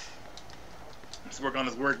 Let's work on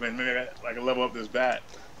this workbench. Maybe I can level up this bat.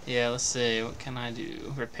 Yeah, let's see. What can I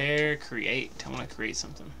do? Repair, create. I want to create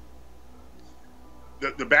something.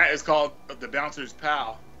 The bat is called the Bouncer's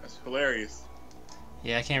Pal. That's hilarious.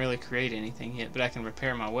 Yeah, I can't really create anything yet, but I can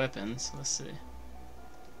repair my weapons. Let's see.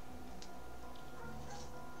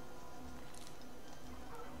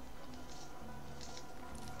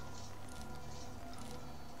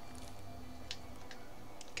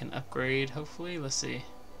 Can upgrade, hopefully. Let's see.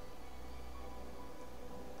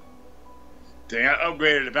 Dang, I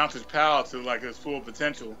upgraded the Bouncer's Pal to like its full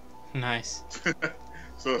potential. Nice.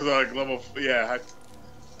 So it's like level, yeah,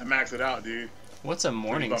 I maxed it out, dude. What's a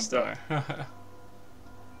Morning bumped Star?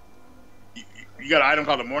 You got an item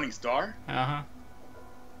called a Morning Star? Uh-huh.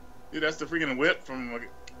 Dude, that's the freaking whip from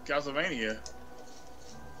Castlevania.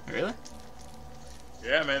 Really?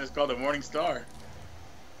 Yeah, man, it's called the Morning Star.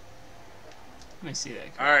 Let me see that.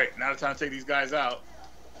 Alright, now it's time to take these guys out.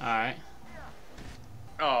 Alright.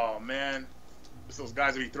 Oh, man. It's those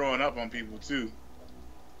guys that be throwing up on people, too.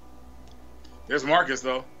 There's Marcus,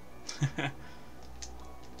 though.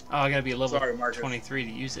 Oh, I gotta be a level Sorry, Marcus. 23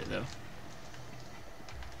 to use it, though.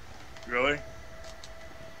 Really?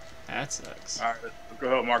 That sucks. Alright, let's go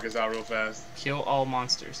help Marcus out real fast. Kill all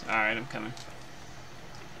monsters. Alright, I'm coming.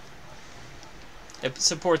 It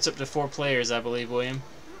supports up to 4 players, I believe, William.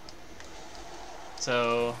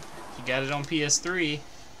 So, if you got it on PS3,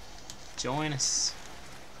 join us.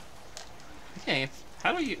 Okay,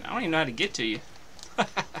 how do you... I don't even know how to get to you.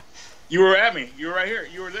 You were at me. You were right here.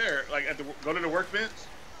 You were there. Like, go to the workbench,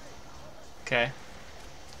 Okay.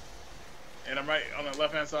 and I'm right on the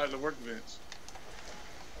left-hand side of the workbench.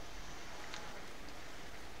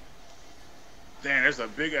 Damn, there's a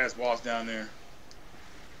big-ass boss down there.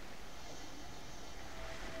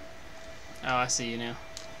 Oh, I see you now.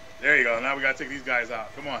 There you go. Now we gotta take these guys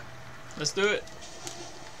out. Come on. Let's do it.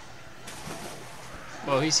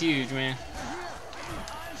 Whoa, he's huge, man.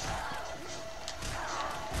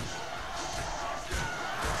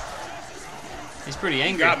 He's pretty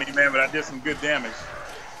angry. You got me, man, but I did some good damage.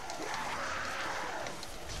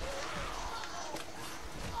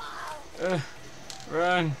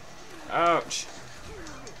 Run. Ouch.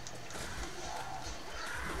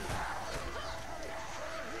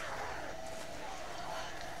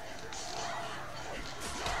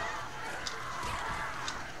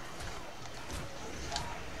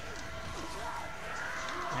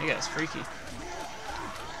 That guy's freaky.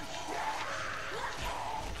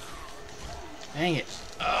 Dang it.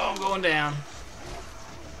 Oh, I'm going down.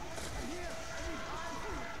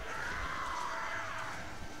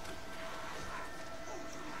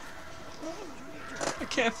 I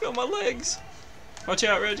can't feel my legs. Watch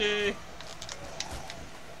out, Reggie.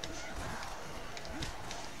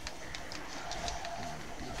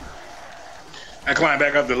 I climbed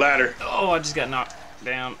back up the ladder. Oh, I just got knocked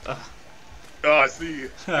down. Ugh. Oh, I see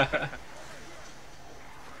you.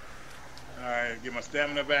 Alright, get my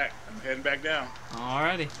stamina back. I'm heading back down.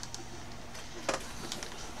 Alrighty.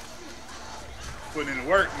 Putting in the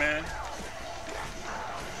work, man.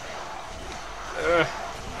 Ugh.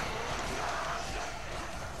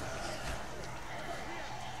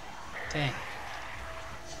 Dang.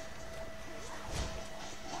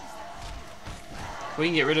 If we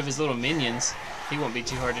can get rid of his little minions, he won't be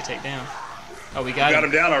too hard to take down. Oh, we got him. Got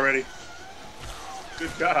him down already.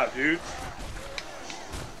 Good job, dude.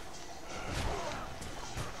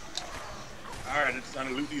 Alright, it's time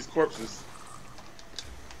to loot these corpses.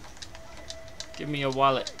 Give me a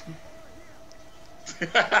wallet.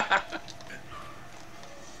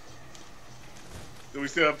 Do we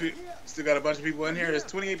still got a bunch of people in here? There's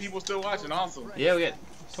 28 people still watching. Awesome. Yeah, we got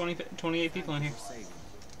 28 people in here.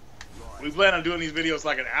 We plan on doing these videos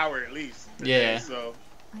like an hour at least. Yeah. So.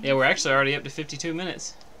 Yeah, we're actually already up to 52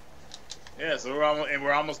 minutes. Yeah, so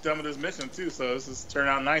we're almost done with this mission too. So this has turned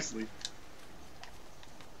out nicely.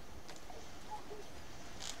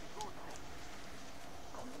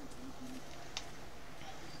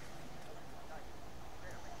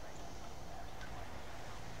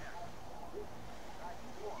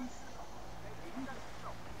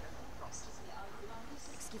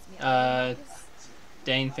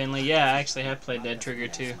 Dane Finley. Yeah, I actually have played Dead Trigger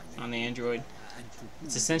 2 on the Android.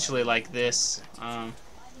 It's essentially like this,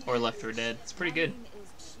 or Left 4 Dead. It's pretty good.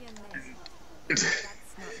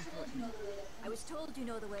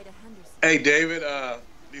 Hey David,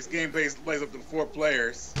 this game plays up to 4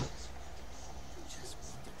 players. Aren't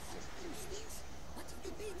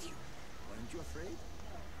you afraid?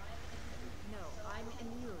 No, I'm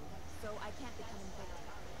immune, so I can't become infected.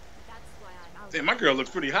 That's why I'm out. Damn, my girl looks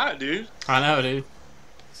pretty hot, dude. I know, dude.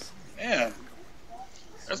 Yeah.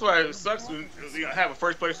 That's why it sucks when you have a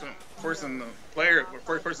first person player or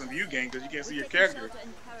first person view game because you can't see your character.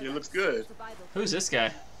 It looks good. Who's this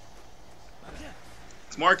guy?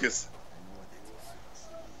 It's Marcus.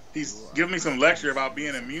 He's giving me some lecture about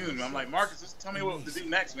being immune. I'm like, Marcus, just tell me what to do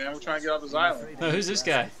next, man. We're trying to get off this island. No, who's this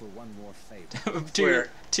guy? Where?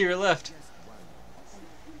 To your left.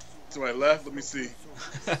 To my left? Let me see.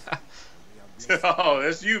 Oh,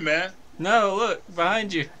 that's you, man. No, look,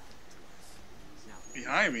 behind you.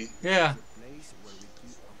 Behind me? Yeah.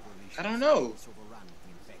 I don't know.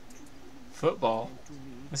 Football.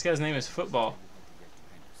 This guy's name is Football.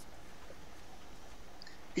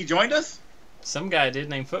 He joined us? Some guy did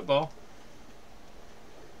named Football.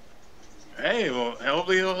 Hey, well,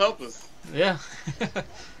 hopefully he'll help us. Yeah. And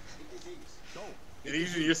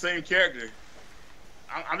he's your same character.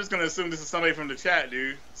 I'm just gonna assume this is somebody from the chat,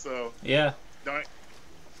 dude. So Yeah. don't.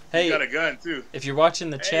 Hey, You got a gun too. if you're watching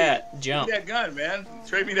the chat, Hey, jump. Give me that gun, man.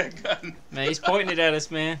 Trade me that gun. Man, he's pointing it at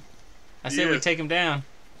us, man. I said we Yes. take him down.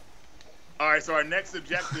 All right, so our next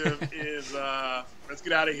objective is let's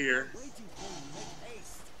get out of here.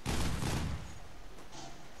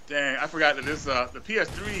 Dang, I forgot that this the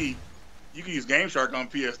PS3. You can use Game Shark on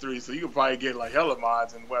PS3, so you can probably get like hella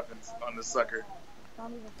mods and weapons on this sucker.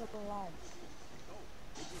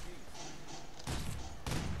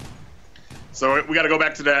 So we got to go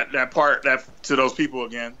back to to those people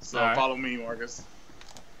again. So All right. follow me, Marcus.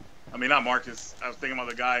 I mean, not Marcus. I was thinking about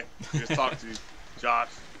the guy we just talked to, Josh.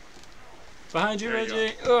 Behind you, There you go.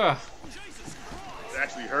 Reggie. Ugh. It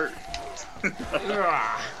actually hurt.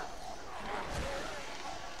 Ugh.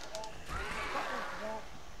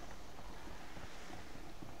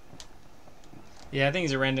 Yeah, I think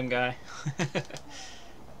he's a random guy.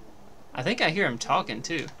 I think I hear him talking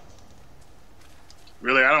too.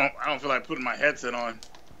 Really, I don't feel like putting my headset on.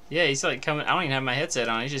 Yeah, he's like coming. I don't even have my headset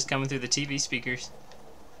on. He's just coming through the TV speakers.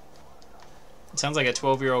 It sounds like a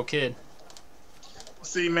 12-year-old kid.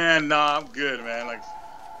 See, man, nah, I'm good, man. Like,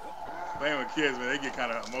 playing with kids, man, they get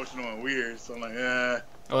kind of emotional and weird. So I'm like,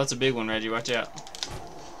 Oh, that's a big one, Reggie. Watch out.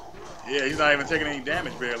 yeah, he's not even taking any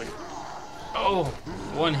damage, barely. Oh,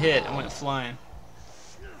 one hit. I went flying.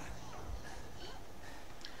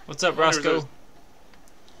 What's up, Roscoe?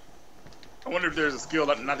 I wonder if there's a skill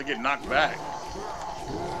not to get knocked back.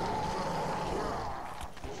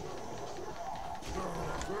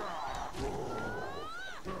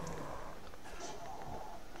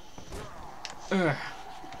 Ugh.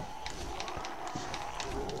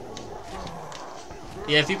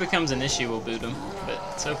 Yeah, if he becomes an issue, we'll boot him.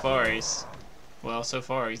 But so far,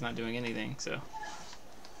 he's not doing anything, so.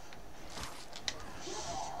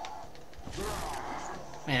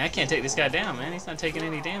 Man, I can't take this guy down, man. He's not taking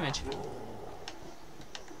any damage.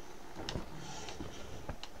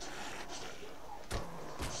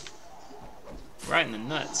 Right in the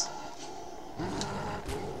nuts.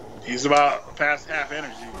 He's about past half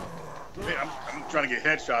energy. Man, I'm trying to get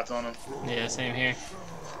headshots on him. Yeah, same here.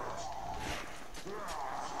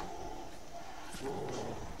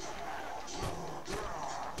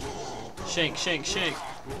 Shake, shake, shake.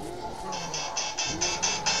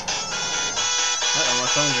 Uh-oh, my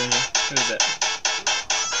phone's ringing. Who is that?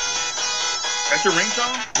 That's your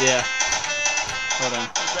ringtone? Yeah. Hold on.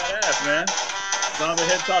 That's badass, man. Sounds like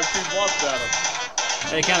Head Talk 2 boss battle.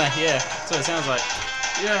 Hey, kinda, yeah. That's what it sounds like.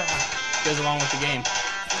 Yeah. Goes along with the game.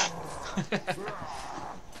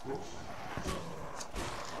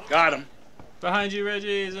 Got him. Behind you,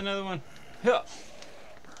 Reggie, is another one. Yeah.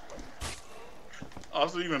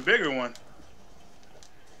 Also, even bigger one.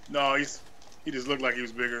 No, he just looked like he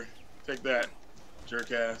was bigger. Take that,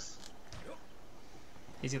 jerk ass.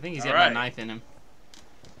 I think he's got my knife in him.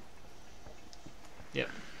 Yep,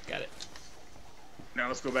 got it. Now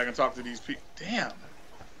let's go back and talk to these people. Damn.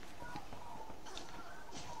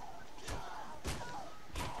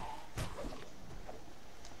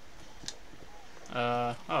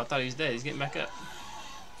 Oh, I thought he was dead. He's getting back up.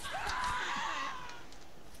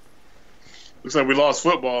 Looks like we lost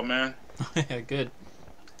football, man. Good.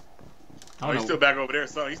 Oh, he's still back over there,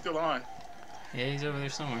 so he's still on. Yeah, he's over there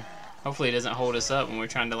somewhere. Hopefully he doesn't hold us up when we're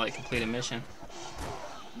trying to, like, complete a mission.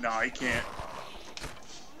 No, he can't.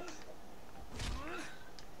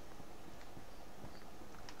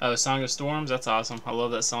 Oh, Song of Storms? That's awesome. I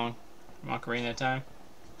love that song. Macarena time.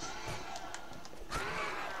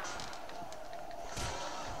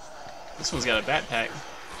 This one's got a backpack.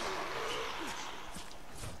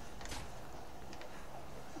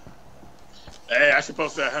 Hey, I should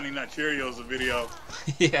post that Honey Nut Cheerios video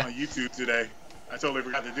Yeah. on YouTube today. I totally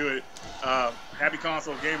forgot to do it. Happy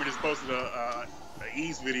Console Gamer just posted a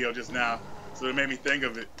Ease video just now, so it made me think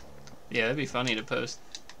of it. Yeah, that'd be funny to post.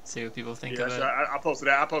 See what people think of it. I'll post it.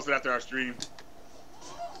 I'll post it after our stream.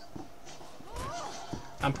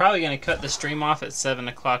 I'm probably gonna cut the stream off at 7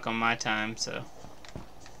 o'clock on my time, so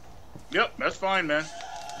Yep, that's fine, man.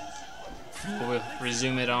 we'll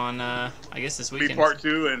resume it on, I guess this weekend. Be part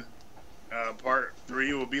 2 and part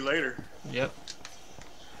 3 will be later. Yep.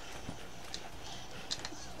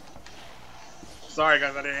 Sorry,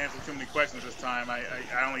 guys, I didn't answer too many questions this time. I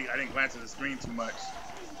didn't glance at the screen too much.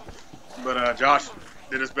 But Josh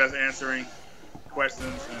did his best answering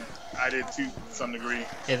questions, and I did too to some degree.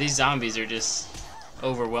 Yeah, these zombies are just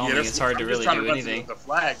overwhelming. It's hard to really do anything. The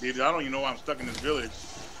flag, dude. I don't even know why I'm stuck in this village.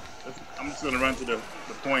 I'm just gonna run to the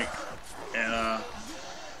point, and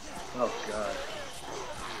oh god.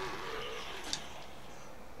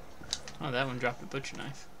 Oh, that one dropped a butcher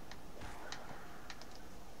knife.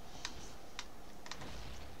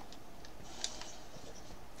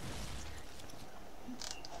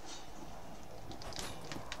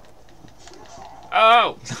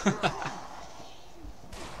 Oh!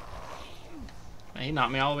 He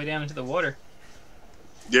knocked me all the way down into the water.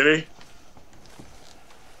 Did he?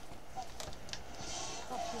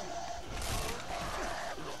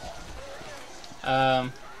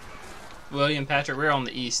 William Patrick, we're on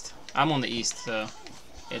the east. I'm on the east, so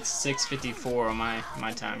it's 6:54 on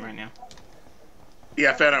my time right now.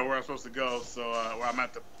 Yeah, I found out where I'm supposed to go, so where I'm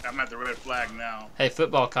at the red flag now. Hey,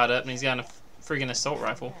 football caught up, and he's got a freaking assault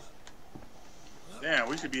rifle. Damn,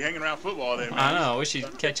 we should be hanging around football then, man. I know. We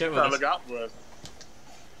should catch up with us. Look out for us.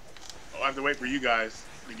 I'll have to wait for you guys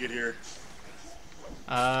to get here.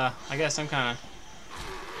 I got some kind of.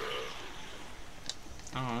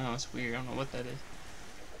 I don't know. It's weird. I don't know what that is.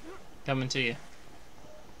 Coming to you.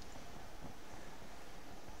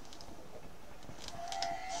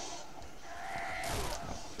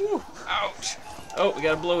 Whew, ouch. Oh, we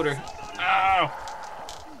got a bloater. Ow.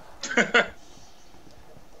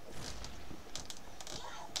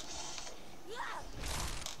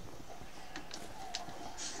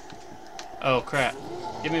 Oh crap!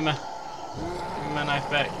 Give me my knife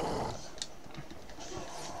back.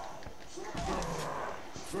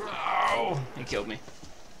 Oh, he killed me.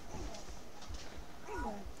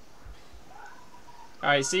 All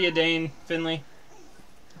right, see you, Dane Finley.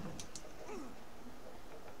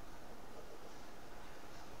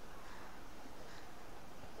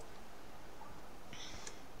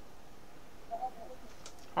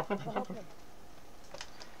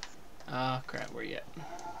 Oh crap, where you at?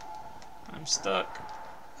 I'm stuck.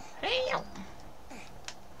 Hey!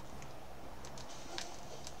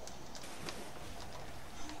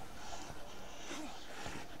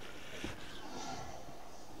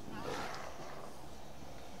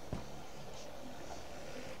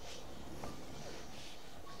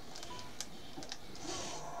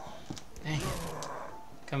 Dang.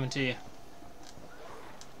 Coming to you.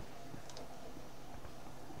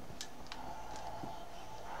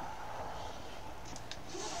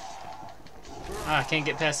 Ah, I can't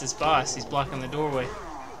get past this boss. He's blocking the doorway.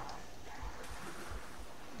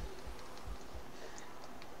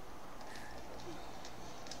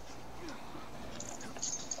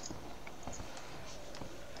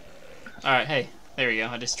 Alright, hey. There we go.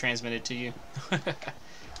 I just transmitted to you.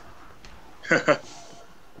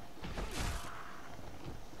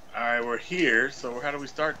 Alright, we're here, so how do we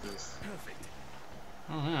start this? Perfect.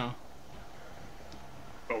 I don't know.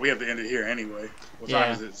 But we have to end it here anyway. What Yeah.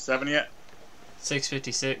 time is it? 7 yet?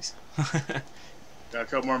 6:56. Got a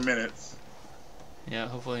couple more minutes. Yeah,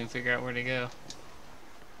 hopefully we can figure out where to go.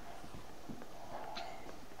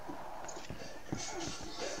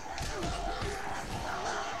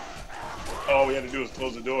 All we have to do is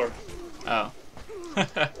close the door. Oh.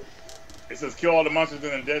 It says kill all the monsters in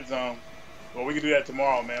the dead zone. Well, we can do that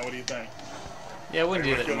tomorrow, man. What do you think? Yeah, we can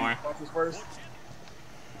do Everybody that kill tomorrow. these monsters first?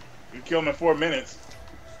 We can kill them in 4 minutes.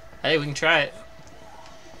 Hey, we can try it.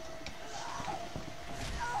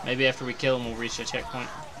 Maybe after we kill him, we'll reach a checkpoint.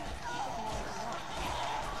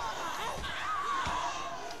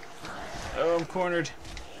 Oh, I'm cornered.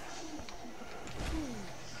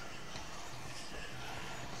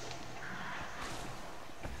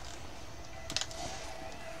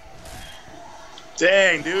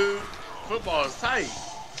 Dang, dude. Football is tight.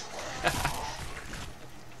 What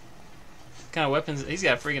kind of weapons? He's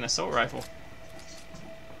got a freaking assault rifle.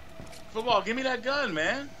 Football, give me that gun,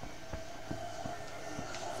 man.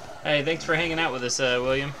 Hey, thanks for hanging out with us,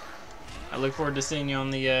 William. I look forward to seeing you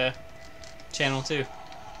on the channel too.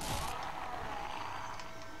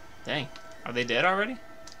 Dang, are they dead already?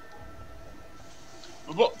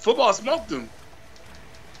 Football smoked him.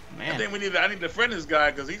 I Man, think I need to friend this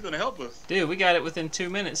guy because he's going to help us. dude, we got it within 2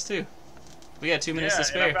 minutes too. We got 2 minutes to And I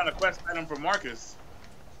spare. found a quest item for Marcus.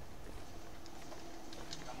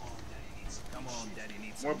 Come on, Daddy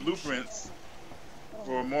needs More blueprints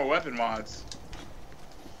for more weapon mods.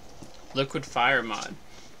 Liquid fire mod.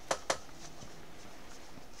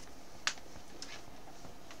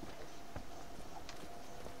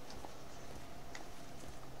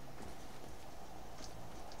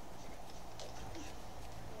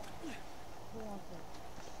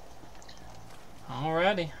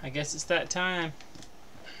 Alrighty, I guess it's that time.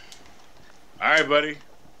 All right, buddy.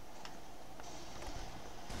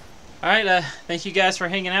 Alright, thank you guys for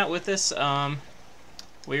hanging out with us.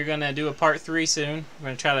 We're gonna do a part 3 soon. We're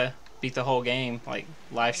gonna try to beat the whole game, like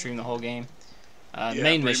live stream the whole game. Yeah, Main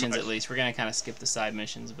pretty missions much. at least. We're gonna kind of skip the side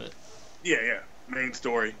missions, but Yeah. Main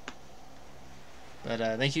story.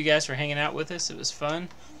 thank you guys for hanging out with us. It was fun,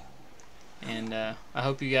 and I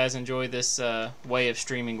hope you guys enjoy this way of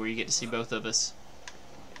streaming where you get to see both of us.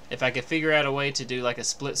 If I could figure out a way to do like a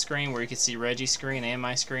split screen where you could see Reggie's screen and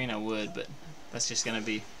my screen, I would, but that's just gonna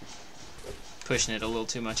be pushing it a little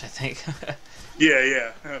too much, I think.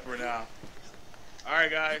 Yeah, for now. All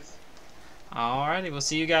right, guys. Alrighty, we'll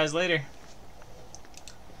see you guys later.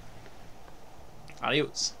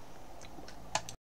 Adios.